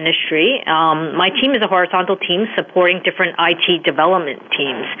services industry. My team is a horizontal team supporting different IT development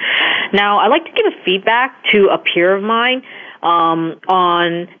teams. Now, I'd like to give a feedback to a peer of mine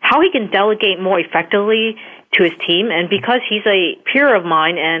on how he can delegate more effectively to his team. And because he's a peer of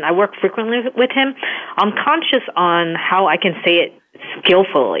mine and I work frequently with him, I'm conscious on how I can say it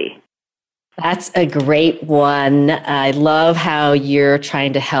skillfully. That's a great one. I love how you're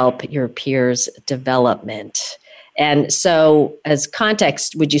trying to help your peers' development. And so as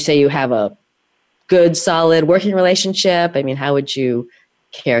context, would you say you have a good, solid working relationship? I mean, how would you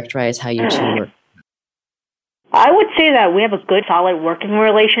characterize how you two work? I would say that we have a good, solid working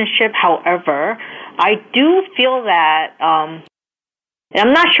relationship. However, I do feel that, and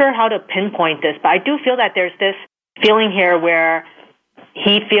I'm not sure how to pinpoint this, but I do feel that there's this feeling here where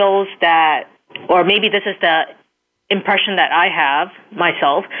he feels that, or maybe this is the impression that I have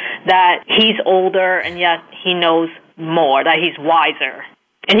myself, that he's older and yet he knows more, that he's wiser.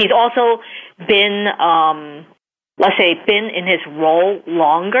 And he's also been, let's say, been in his role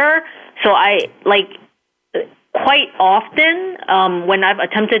longer. So I, quite often, when I've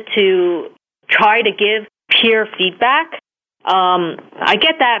attempted to try to give peer feedback, I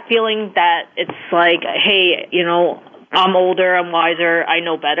get that feeling that it's like, hey, I'm older, I'm wiser, I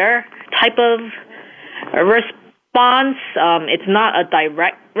know better type of response. It's not a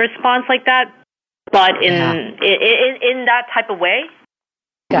direct response like that, but in that type of way.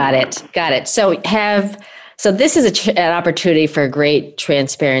 Got it. So this is an opportunity for great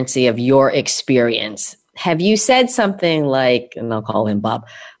transparency of your experience. Have you said something like, and I'll call him Bob,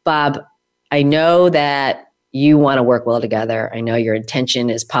 I know that you want to work well together. I know your intention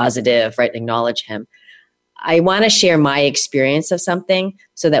is positive, right? Acknowledge him. I want to share my experience of something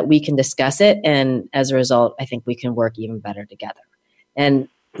so that we can discuss it. And as a result, I think we can work even better together. And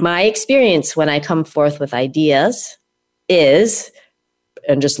my experience when I come forth with ideas is,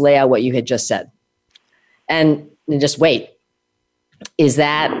 and just lay out what you had just said. And just wait. Is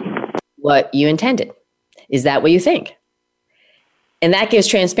that what you intended? Is that what you think? And that gives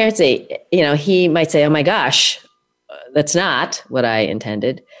transparency. He might say, oh my gosh, that's not what I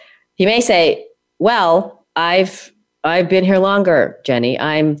intended. He may say, well, I've been here longer, Jenny.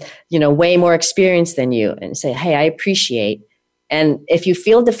 I'm, way more experienced than you, and say, hey, I appreciate. And if you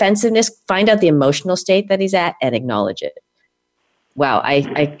feel defensiveness, find out the emotional state that he's at and acknowledge it. Wow,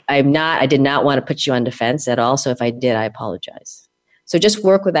 I did not want to put you on defense at all. So if I did, I apologize. So just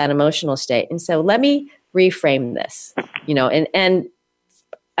work with that emotional state. And so let me reframe this, and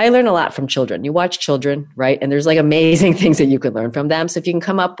I learn a lot from children. You watch children, right? And there's amazing things that you can learn from them. So if you can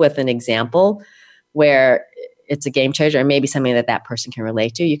come up with an example where it's a game changer and maybe something that person can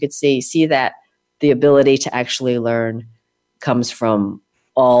relate to, you could see that the ability to actually learn comes from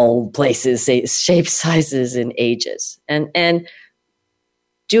all places, shapes, sizes, and ages. And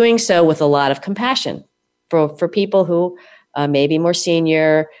doing so with a lot of compassion for people who may be more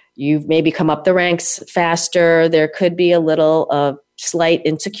senior, You've maybe come up the ranks faster. There could be a little slight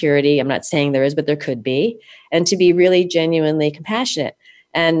insecurity. I'm not saying there is, but there could be. And to be really genuinely compassionate.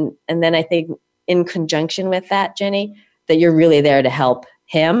 And then I think in conjunction with that, Jenny, that you're really there to help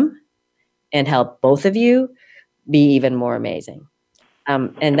him and help both of you be even more amazing.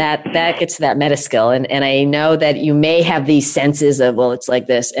 And that gets to that meta skill. And I know that you may have these senses of, well, it's like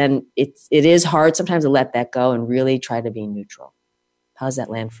this. And it is hard sometimes to let that go and really try to be neutral. How does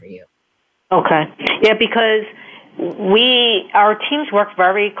that land for you? Okay. Yeah, because our teams work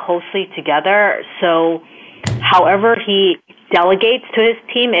very closely together. So however he delegates to his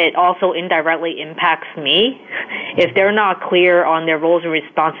team, it also indirectly impacts me. If they're not clear on their roles and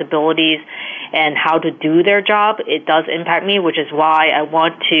responsibilities and how to do their job, it does impact me, which is why I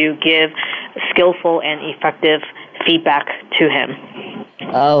want to give skillful and effective feedback to him.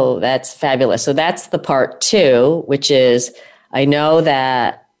 Oh, that's fabulous. So that's the part 2, which is I know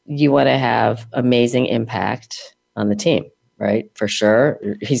that you want to have amazing impact on the team, right? For sure.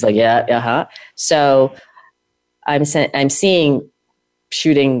 He's like, yeah, uh-huh. So I'm seeing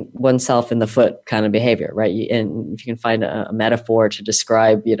shooting oneself in the foot kind of behavior, right? And if you can find a metaphor to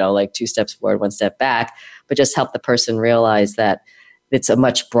describe, like 2 steps forward, 1 step back, but just help the person realize that it's a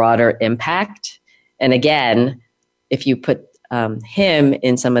much broader impact. And again, if you put him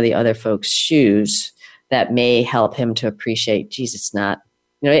in some of the other folks' shoes, that may help him to appreciate, geez, it's not,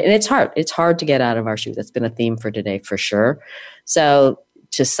 and it's hard. It's hard to get out of our shoes. That's been a theme for today for sure. So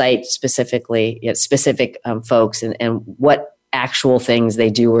to cite specifically, specific folks and what actual things they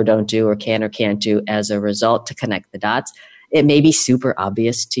do or don't do or can or can't do as a result to connect the dots. It may be super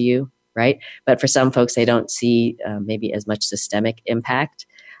obvious to you, right? But for some folks, they don't see maybe as much systemic impact.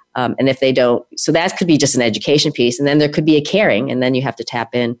 And if they don't, so that could be just an education piece. And then there could be a caring, and then you have to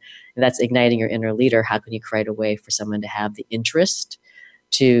tap in, and that's igniting your inner leader. How can you create a way for someone to have the interest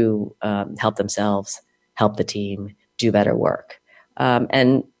to help themselves, help the team, do better work?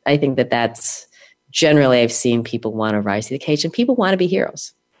 And I think that's generally, I've seen people want to rise to the occasion. People want to be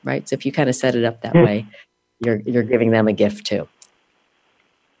heroes, right? So if you kind of set it up that way, you're giving them a gift too.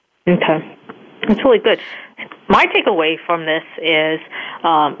 Okay. That's really good. My takeaway from this is,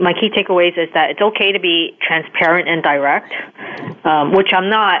 my key takeaways is that it's okay to be transparent and direct, which I'm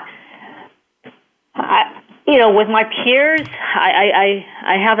not. With my peers,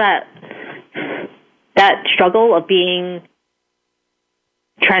 I have that struggle of being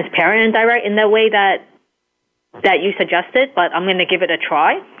transparent and direct in the way that you suggested, but I'm going to give it a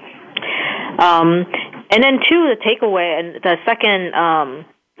try. And then 2, the takeaway, and the second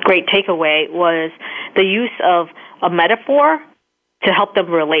great takeaway was the use of a metaphor to help them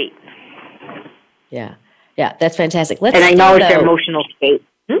relate. Yeah, that's fantastic. And acknowledge their emotional state.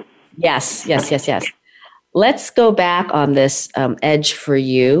 Yes. Let's go back on this edge for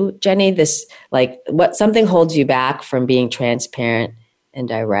you, Jenny. This, what something holds you back from being transparent and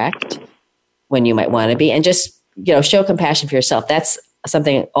direct when you might want to be, and just show compassion for yourself. That's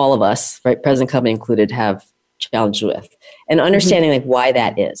something all of us, right, present company included, have challenged with, and understanding why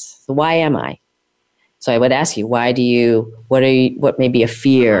that is. So why am I? So I would ask you, what may be a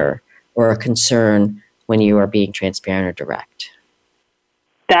fear or a concern when you are being transparent or direct?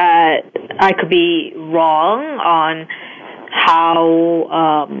 That I could be wrong on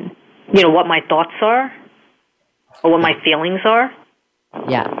how, what my thoughts are or what my feelings are.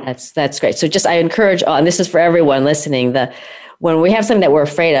 Yeah, that's great. So I encourage, and this is for everyone listening, when we have something that we're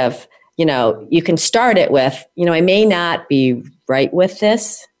afraid of, you can start it with, I may not be right with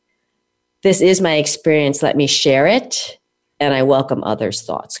this. This is my experience. Let me share it. And I welcome others'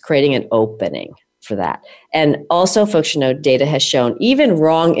 thoughts, creating an opening for that. And also, folks should know, data has shown even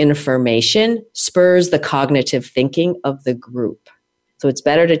wrong information spurs the cognitive thinking of the group. So it's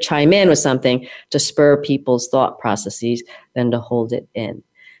better to chime in with something to spur people's thought processes than to hold it in.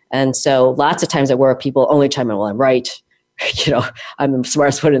 And so lots of times at work, people only chime in, well, I'm right. I'm the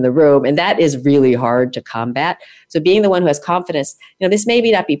smartest one in the room. And that is really hard to combat. So being the one who has confidence, this may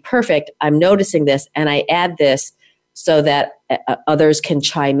not be perfect. I'm noticing this, and I add this so that others can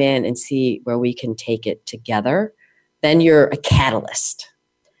chime in and see where we can take it together. Then you're a catalyst.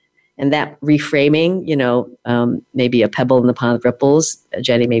 And that reframing, maybe a pebble in the pond of ripples,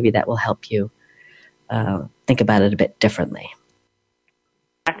 Jenny, maybe that will help you think about it a bit differently.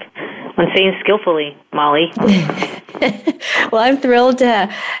 I'm saying skillfully, Molly. Well, I'm thrilled to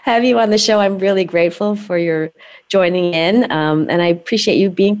have you on the show. I'm really grateful for your joining in, and I appreciate you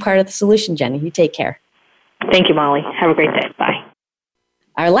being part of the solution, Jenny. You take care. Thank you, Molly. Have a great day. Bye.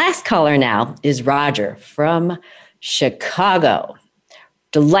 Our last caller now is Roger from Chicago.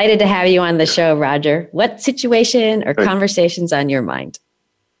 Delighted to have you on the show, Roger. What situation or conversations on your mind?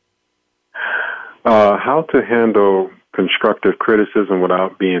 How to handle constructive criticism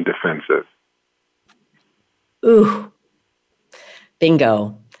without being defensive. Ooh,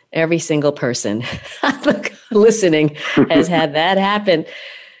 bingo. Every single person listening has had that happen.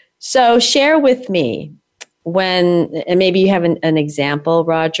 So share with me and maybe you have an example,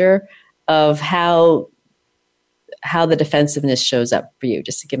 Roger, of how the defensiveness shows up for you,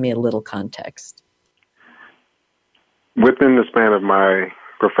 just to give me a little context. Within the span of my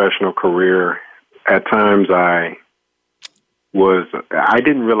professional career, at times I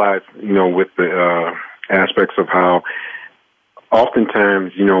didn't realize, with the aspects of how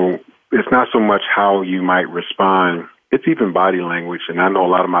oftentimes, it's not so much how you might respond, it's even body language. And I know a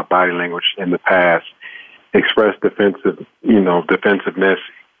lot of my body language in the past expressed defensiveness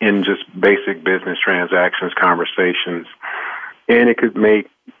in just basic business transactions, conversations. And it could make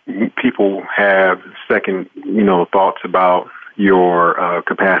people have second, thoughts about your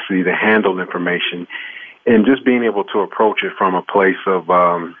capacity to handle information, and just being able to approach it from a place of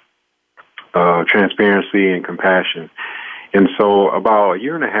transparency and compassion. And so about a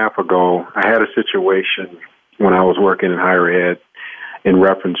year and a half ago, I had a situation when I was working in higher ed in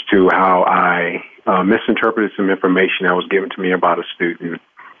reference to how I misinterpreted some information that was given to me about a student.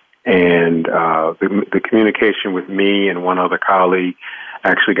 And the communication with me and one other colleague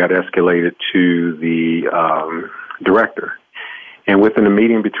actually got escalated to the director. And within a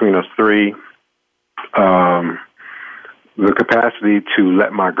meeting between us three, the capacity to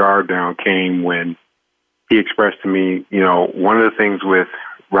let my guard down came when he expressed to me, one of the things with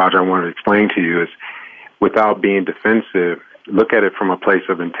Roger I wanted to explain to you is without being defensive, look at it from a place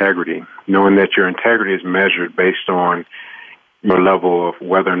of integrity, knowing that your integrity is measured based on your level of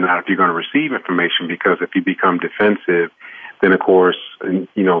whether or not you're going to receive information, because if you become defensive, then of course,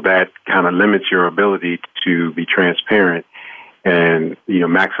 that kind of limits your ability to be transparent and,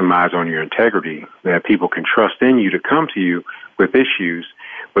 maximize on your integrity, that people can trust in you to come to you with issues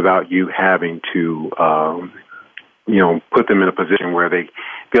without you having to, put them in a position where they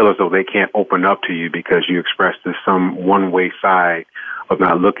feel as though they can't open up to you because you express this some one-way side of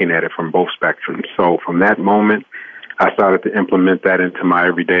not looking at it from both spectrums. So from that moment, I started to implement that into my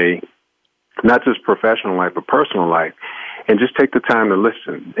everyday, not just professional life, but personal life, and just take the time to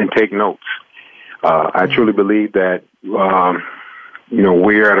listen and take notes. I truly believe that,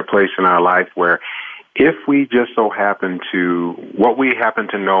 we're at a place in our life where if we just so happen to, what we happen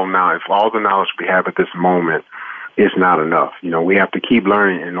to know now, if all the knowledge we have at this moment is not enough, we have to keep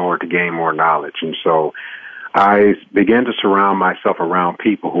learning in order to gain more knowledge. And so I began to surround myself around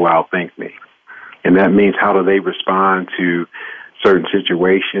people who outthink me. And that means how do they respond to certain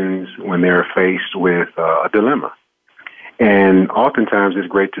situations when they're faced with a dilemma. And oftentimes it's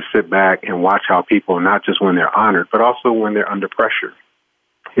great to sit back and watch how people, not just when they're honored, but also when they're under pressure.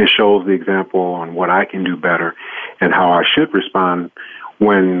 It shows the example on what I can do better and how I should respond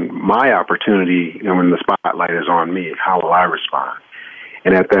when my opportunity, when the spotlight is on me. How will I respond?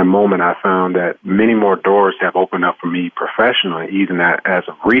 And at that moment, I found that many more doors have opened up for me professionally, even as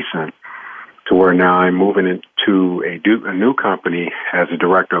of recent, to where now I'm moving into a new company as a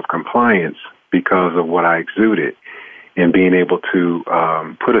director of compliance because of what I exuded and being able to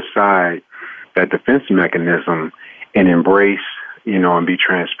put aside that defense mechanism and embrace, and be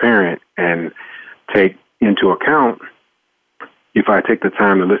transparent and take into account, if I take the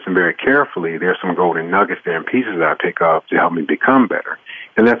time to listen very carefully, there's some golden nuggets there and pieces that I pick up to help me become better.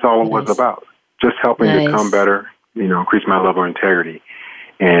 And that's all it was about, just helping to become better, increase my level of integrity.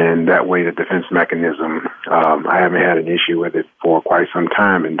 And that way the defense mechanism, I haven't had an issue with it for quite some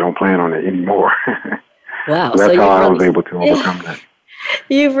time and don't plan on it anymore. Wow. So that's how I was able to overcome that.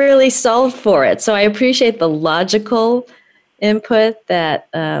 You've really solved for it. So I appreciate the logical input that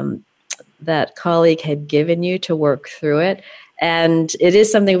that colleague had given you to work through it. And it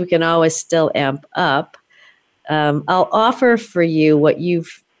is something we can always still amp up. I'll offer for you what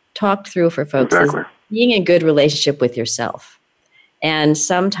you've talked through for folks is being in good relationship with yourself. And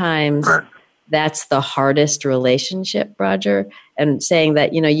sometimes that's the hardest relationship, Roger, and saying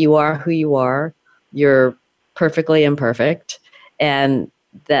that, you are who you are, you're perfectly imperfect, and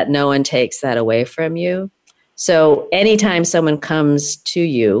that no one takes that away from you. So anytime someone comes to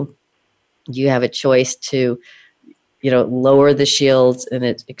you, you have a choice to, lower the shields and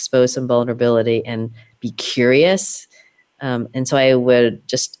expose some vulnerability and be curious. And so I would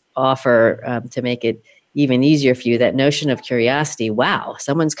just offer to make it even easier for you, that notion of curiosity. Wow,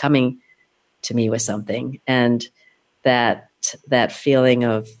 someone's coming to me with something. And that feeling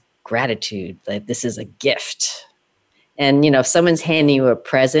of gratitude, that this is a gift. And, if someone's handing you a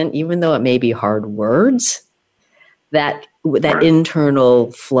present, even though it may be hard words, that that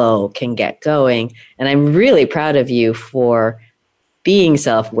internal flow can get going. And I'm really proud of you for being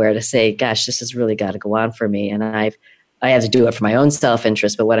self-aware to say, gosh, this has really got to go on for me. And I have to do it for my own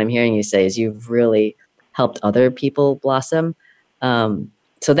self-interest. But what I'm hearing you say is you've really helped other people blossom.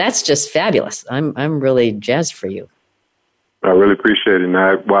 So that's just fabulous. I'm really jazzed for you. I really appreciate it. And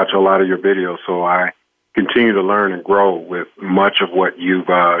I watch a lot of your videos, so I continue to learn and grow with much of what you've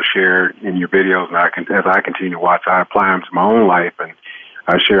shared in your videos. And as I continue to watch, I apply them to my own life, and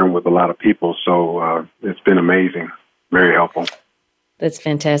I share them with a lot of people. So it's been amazing, very helpful. That's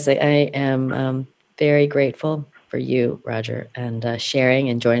fantastic. I am very grateful for you, Roger, and sharing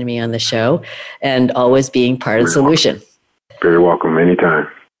and joining me on the show and always being part of the solution. Very welcome. Anytime.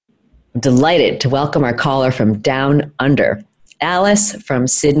 I'm delighted to welcome our caller from Down Under, Alice from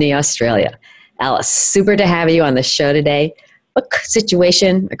Sydney, Australia. Alice, super to have you on the show today. What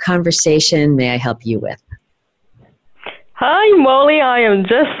situation or conversation may I help you with? Hi, Molly. I am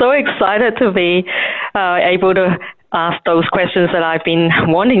just so excited to be able to ask those questions that I've been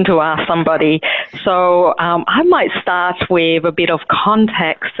wanting to ask somebody. So I might start with a bit of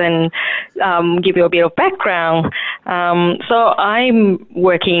context and give you a bit of background. So I'm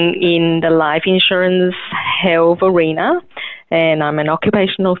working in the life insurance health arena, and I'm an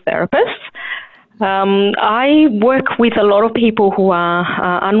occupational therapist. I work with a lot of people who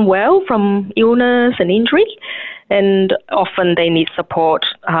are unwell from illness and injury, and often they need support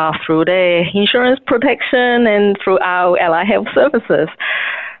through their insurance protection and through our allied health services.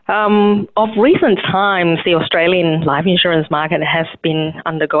 Of recent times, the Australian life insurance market has been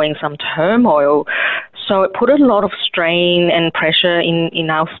undergoing some turmoil, so it put a lot of strain and pressure in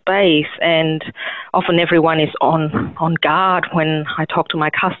our space, and often everyone is on guard when I talk to my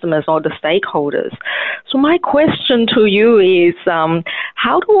customers or the stakeholders. So my question to you is,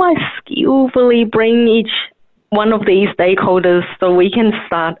 how do I skillfully bring each one of these stakeholders so we can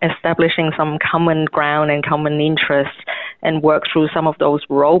start establishing some common ground and common interests and work through some of those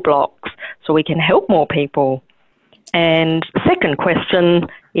roadblocks so we can help more people? And second question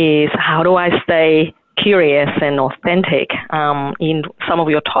is, how do I stay curious and authentic? In some of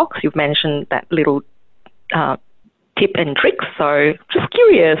your talks, you've mentioned that little tip and tricks. So just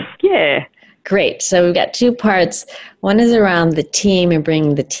curious. Yeah. Great. So we've got two parts. One is around the team and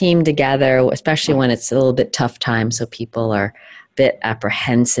bringing the team together, especially when it's a little bit tough time, so people are a bit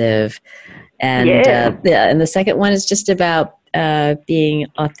apprehensive. And and the second one is just about being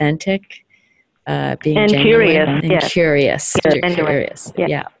authentic, being and genuine curious, curious. And curious.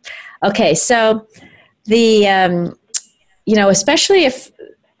 Yeah. Okay. So the especially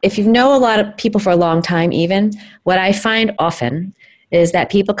if you know a lot of people for a long time, even what I find often is that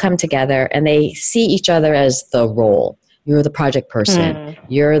people come together and they see each other as the role. You're the project person.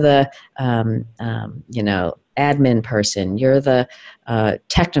 You're the, admin person. You're the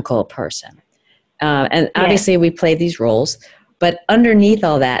technical person. And obviously we play these roles, but underneath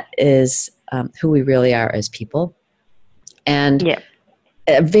all that is who we really are as people. And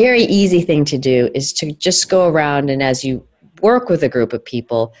a very easy thing to do is to just go around and as you work with a group of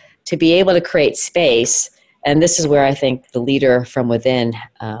people, to be able to create space. And this is where I think the leader from within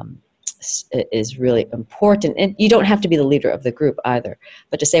is really important. And you don't have to be the leader of the group either.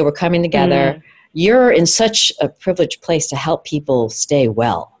 But to say we're coming together, you're in such a privileged place to help people stay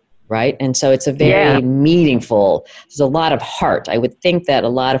well, right? And so it's a very meaningful, there's a lot of heart. I would think that a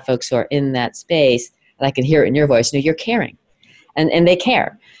lot of folks who are in that space, and I can hear it in your voice, you're caring. And they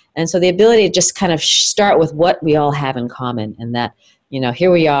care. And so the ability to just kind of start with what we all have in common and that,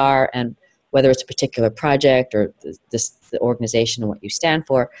 here we are, and whether it's a particular project or the organization and what you stand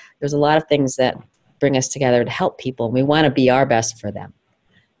for, there's a lot of things that bring us together to help people, and we want to be our best for them.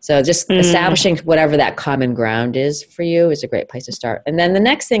 So just establishing whatever that common ground is for you is a great place to start. And then the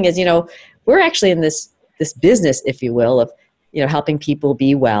next thing is, we're actually in this business, if you will, of helping people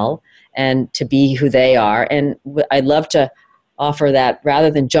be well and to be who they are. And I'd love to offer that rather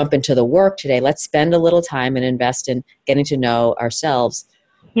than jump into the work today, let's spend a little time and invest in getting to know ourselves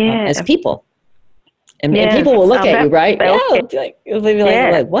as people. And people will look at you, right? They'll be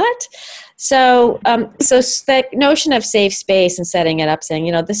like, what? So that notion of safe space and setting it up, saying,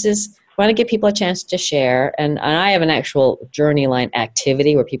 this is, I want to give people a chance to share. And I have an actual journey line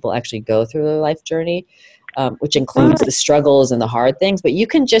activity where people actually go through their life journey, which includes the struggles and the hard things. But you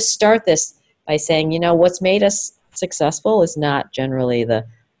can just start this by saying, what's made us successful is not generally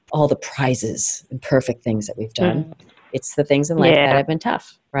all the prizes and perfect things that we've done. It's the things in life that have been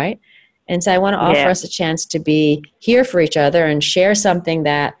tough, right? And so I want to offer us a chance to be here for each other and share something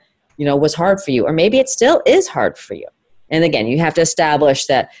that, was hard for you, or maybe it still is hard for you. And again, you have to establish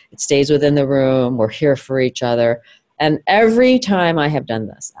that it stays within the room. We're here for each other. And every time I have done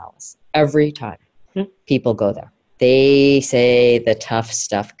this, Alice, every time people go there, they say the tough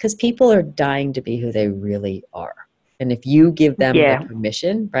stuff because people are dying to be who they really are. And if you give them the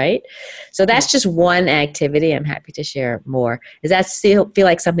permission, right? So that's just one activity. I'm happy to share more. Does that still feel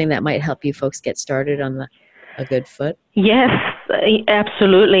like something that might help you folks get started on a good foot? Yes,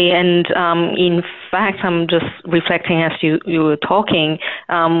 absolutely. And in fact, I'm just reflecting as you were talking,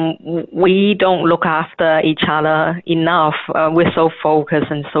 we don't look after each other enough. We're so focused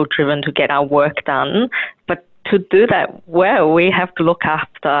and so driven to get our work done. But to do that well, we have to look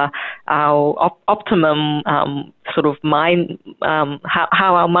after our optimum sort of mind,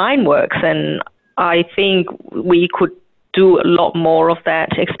 how our mind works. And I think we could do a lot more of that,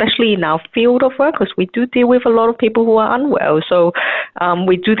 especially in our field of work, because we do deal with a lot of people who are unwell. So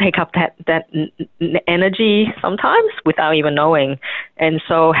we do take up that energy sometimes without even knowing. And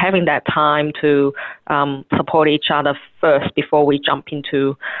so having that time to support each other first before we jump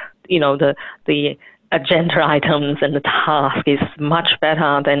into, the agenda items and the task is much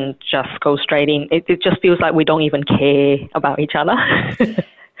better than just go straight in. It just feels like we don't even care about each other.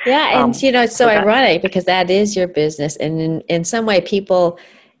 Yeah, and it's so ironic because that is your business, and in some way, if people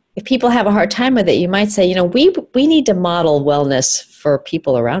have a hard time with it, you might say, we need to model wellness for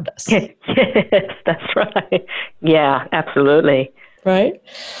people around us. Yes, that's right. Yeah, absolutely. Right.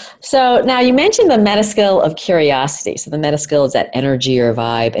 So now you mentioned the meta skill of curiosity. So the meta skill is that energy or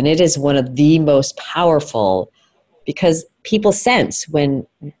vibe, and it is one of the most powerful because people sense when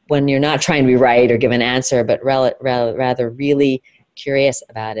you're not trying to be right or give an answer, but rather really curious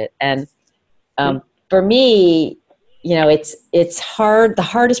about it. And for me, it's hard. The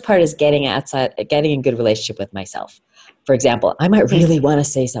hardest part is getting a good relationship with myself. For example, I might really want to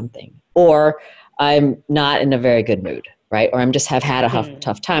say something, or I'm not in a very good mood, right? Or I'm just have had a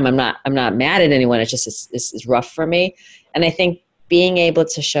tough time. I'm not mad at anyone. It's just this is rough for me. And I think being able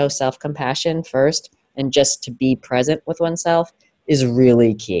to show self-compassion first and just to be present with oneself is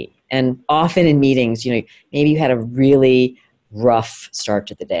really key. And often in meetings, maybe you had a really rough start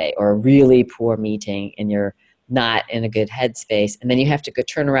to the day or a really poor meeting and you're not in a good headspace. And then you have to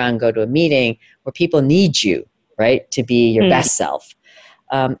turn around and go to a meeting where people need you, right, to be your best self.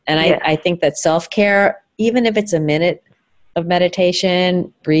 I think that self-care, even if it's a minute of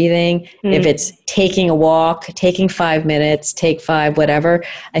meditation, breathing, if it's taking a walk, taking 5 minutes, take 5, whatever,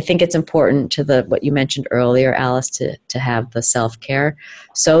 I think it's important to what you mentioned earlier, Alice, to have the self-care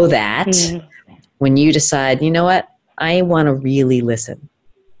so that when you decide, you know what, I want to really listen.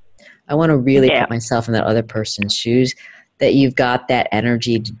 I want to really put myself in that other person's shoes, that you've got that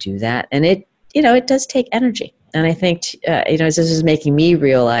energy to do that. And it does take energy. And I think, this is making me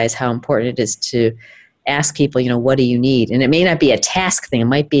realize how important it is to ask people, what do you need? And it may not be a task thing. It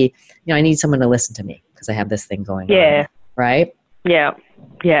might be, I need someone to listen to me because I have this thing going on. Right? Yeah.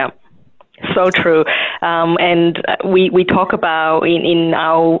 So true. And we talk about in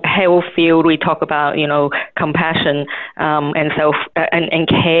our health field, we talk about, compassion and and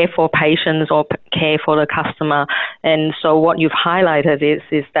care for patients or care for the customer. And so what you've highlighted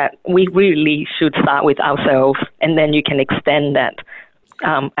is that we really should start with ourselves, and then you can extend that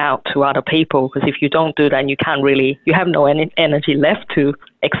out to other people. Because if you don't do that, you have no energy left to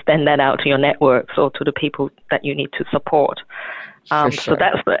extend that out to your networks or to the people that you need to support. Sure. So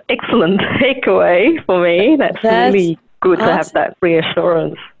that's the excellent takeaway for me. That's really good awesome. To have that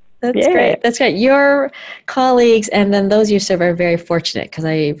reassurance. That's great. That's great. Your colleagues and then those you serve are very fortunate because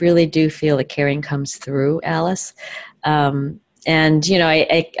I really do feel the caring comes through, Alice. And,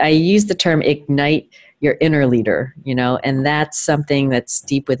 I use the term ignite your inner leader, and that's something that's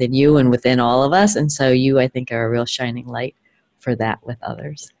deep within you and within all of us. And so you, I think, are a real shining light for that with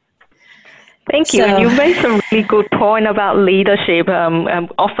others. Thank you. And you made some really good point about leadership.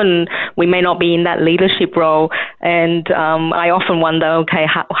 Often we may not be in that leadership role, and I often wonder, okay,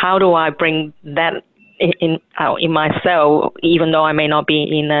 how do I bring that in myself, even though I may not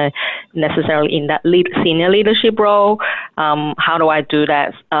be necessarily in that senior leadership role? How do I do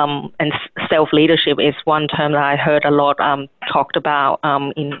that? And self-leadership is one term that I heard a lot talked about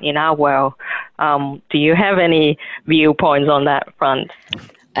in our world. Do you have any viewpoints on that front?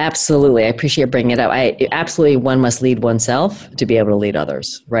 Absolutely. I appreciate bringing it up. Absolutely, one must lead oneself to be able to lead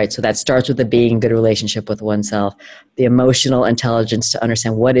others, right? So that starts with the being in good relationship with oneself, the emotional intelligence to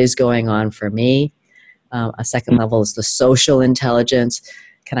understand what is going on for me. A second level is the social intelligence.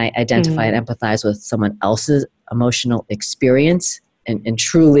 Can I identify and empathize with someone else's emotional experience and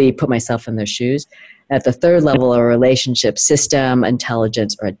truly put myself in their shoes? At the third level, a relationship system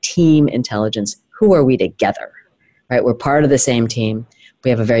intelligence or a team intelligence. Who are we together, right? We're part of the same team. We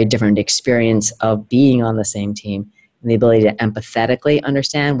have a very different experience of being on the same team. and the ability to empathetically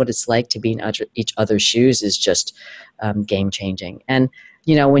understand what it's like to be in each other's shoes is just game changing. And,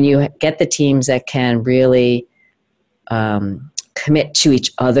 when you get the teams that can really commit to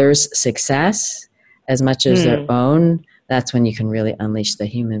each other's success as much as their own, that's when you can really unleash the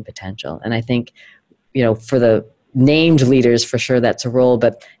human potential. And I think, for the named leaders, for sure, that's a role,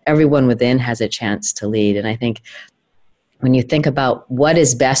 but everyone within has a chance to lead. And I think when you think about what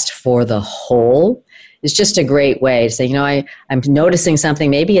is best for the whole, it's just a great way to say, I'm noticing something.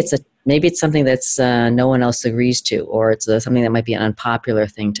 Maybe it's something that's no one else agrees to, or it's something that might be an unpopular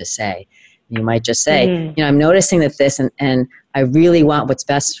thing to say. You might just say, I'm noticing that this, and I really want what's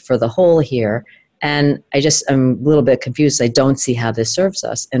best for the whole here. And I'm a little bit confused. I don't see how this serves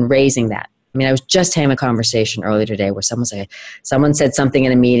us, and raising that. I mean, I was just having a conversation earlier today where someone said something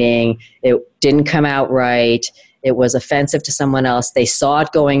in a meeting. It didn't come out right. It was offensive to someone else. They saw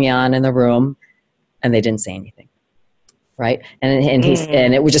it going on in the room, and they didn't say anything, right? And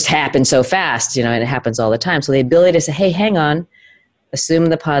it would just happen so fast, and it happens all the time. So the ability to say, hey, hang on, assume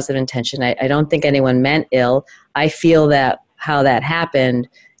the positive intention. I don't think anyone meant ill. I feel that how that happened,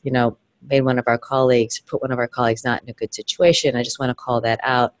 put one of our colleagues not in a good situation. I just want to call that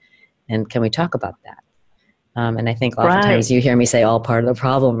out. And can we talk about that? And I think oftentimes you hear me say all part of the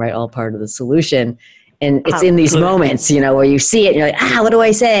problem, right? All part of the solution. And it's in these moments, where you see it and you're like, what do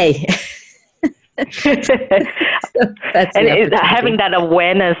I say? Having that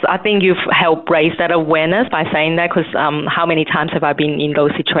awareness, I think you've helped raise that awareness by saying that, because how many times have I been in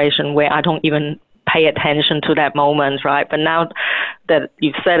those situations where I don't even pay attention to that moment, right? But now that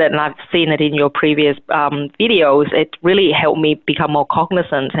you've said it and I've seen it in your previous videos, it really helped me become more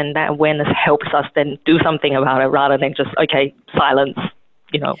cognizant, and that awareness helps us then do something about it rather than just, okay, silence,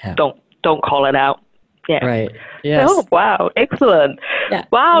 don't call it out. Yeah. Right. Yes. Oh, wow. Excellent. Yeah.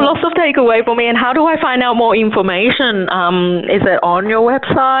 Wow. Lots of takeaway for me. And how do I find out more information? Is it on your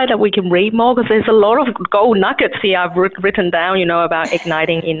website that we can read more? Because there's a lot of gold nuggets here I've written down, about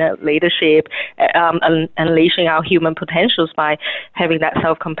igniting inner leadership, unleashing our human potentials by having that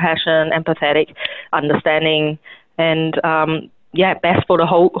self-compassion, empathetic understanding, and, best for the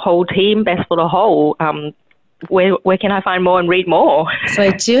whole team, best for the whole. Where can I find more and read more? So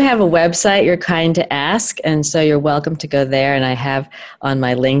I do have a website, You're Kind to Ask, and so you're welcome to go there. And I have on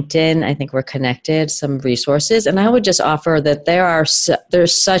my LinkedIn, I think we're connected, some resources. And I would just offer that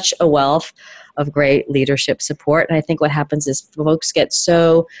there's such a wealth of great leadership support. And I think what happens is folks get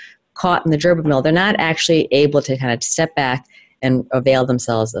so caught in the gerbil mill, they're not actually able to kind of step back and avail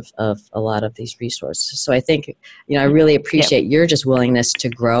themselves of a lot of these resources. So I think, I really appreciate your just willingness to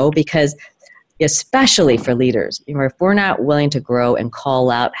grow, because especially for leaders, if we're not willing to grow and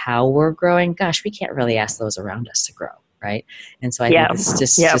call out how we're growing, gosh, we can't really ask those around us to grow, right? And so I think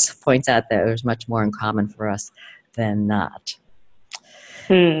this just points out that there's much more in common for us than not.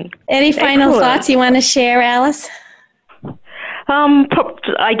 Any final thoughts you want to share, Alice?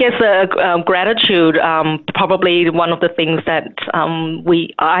 I guess gratitude, probably one of the things that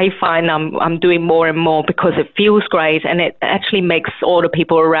I find I'm doing more and more, because it feels great and it actually makes all the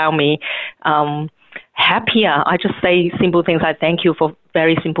people around me happier. I just say simple things like thank you for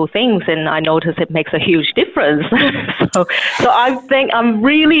very simple things, and I notice it makes a huge difference. So I'm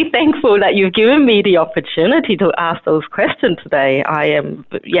really thankful that you've given me the opportunity to ask those questions today. I am,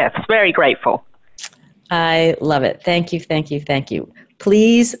 very grateful. I love it. Thank you, thank you, thank you.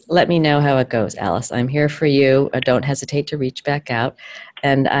 Please let me know how it goes, Alice. I'm here for you. Don't hesitate to reach back out.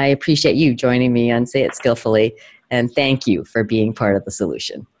 And I appreciate you joining me on Say It Skillfully. And thank you for being part of the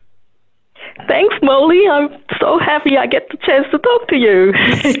solution. Thanks, Molly. I'm so happy I get the chance to talk to you.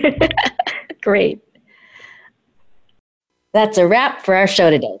 Great. That's a wrap for our show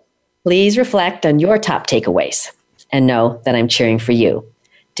today. Please reflect on your top takeaways and know that I'm cheering for you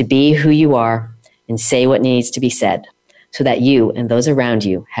to be who you are and say what needs to be said so that you and those around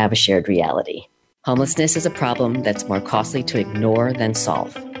you have a shared reality. Homelessness is a problem that's more costly to ignore than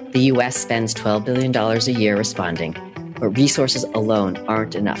solve. The U.S. spends $12 billion a year responding, but resources alone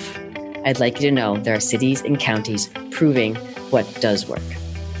aren't enough. I'd like you to know there are cities and counties proving what does work.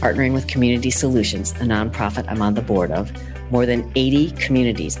 Partnering with Community Solutions, a nonprofit I'm on the board of, more than 80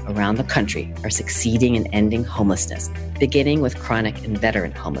 communities around the country are succeeding in ending homelessness, beginning with chronic and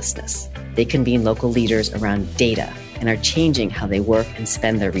veteran homelessness. They convene local leaders around data and are changing how they work and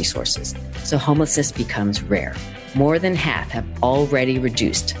spend their resources, so homelessness becomes rare. More than half have already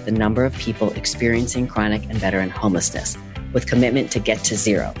reduced the number of people experiencing chronic and veteran homelessness, with commitment to get to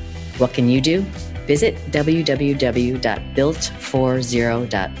zero. What can you do? Visit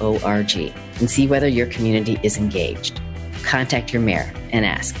www.builtforzero.org and see whether your community is engaged. contact your mayor and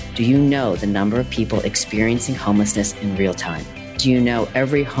ask, do you know the number of people experiencing homelessness in real time? Do you know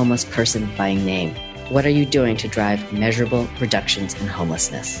every homeless person by name? What are you doing to drive measurable reductions in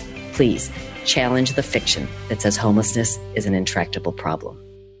homelessness? Please challenge the fiction that says homelessness is an intractable problem.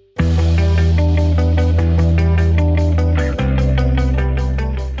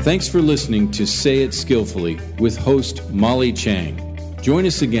 Thanks for listening to Say It Skillfully with host Molly Chang. Join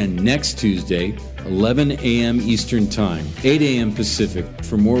us again next Tuesday, 11 a.m. Eastern Time, 8 a.m. Pacific,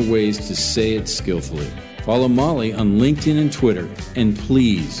 for more ways to say it skillfully. Follow Molly on LinkedIn and Twitter, and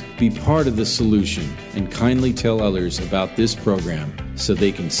please be part of the solution and kindly tell others about this program so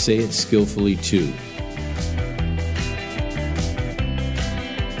they can say it skillfully too.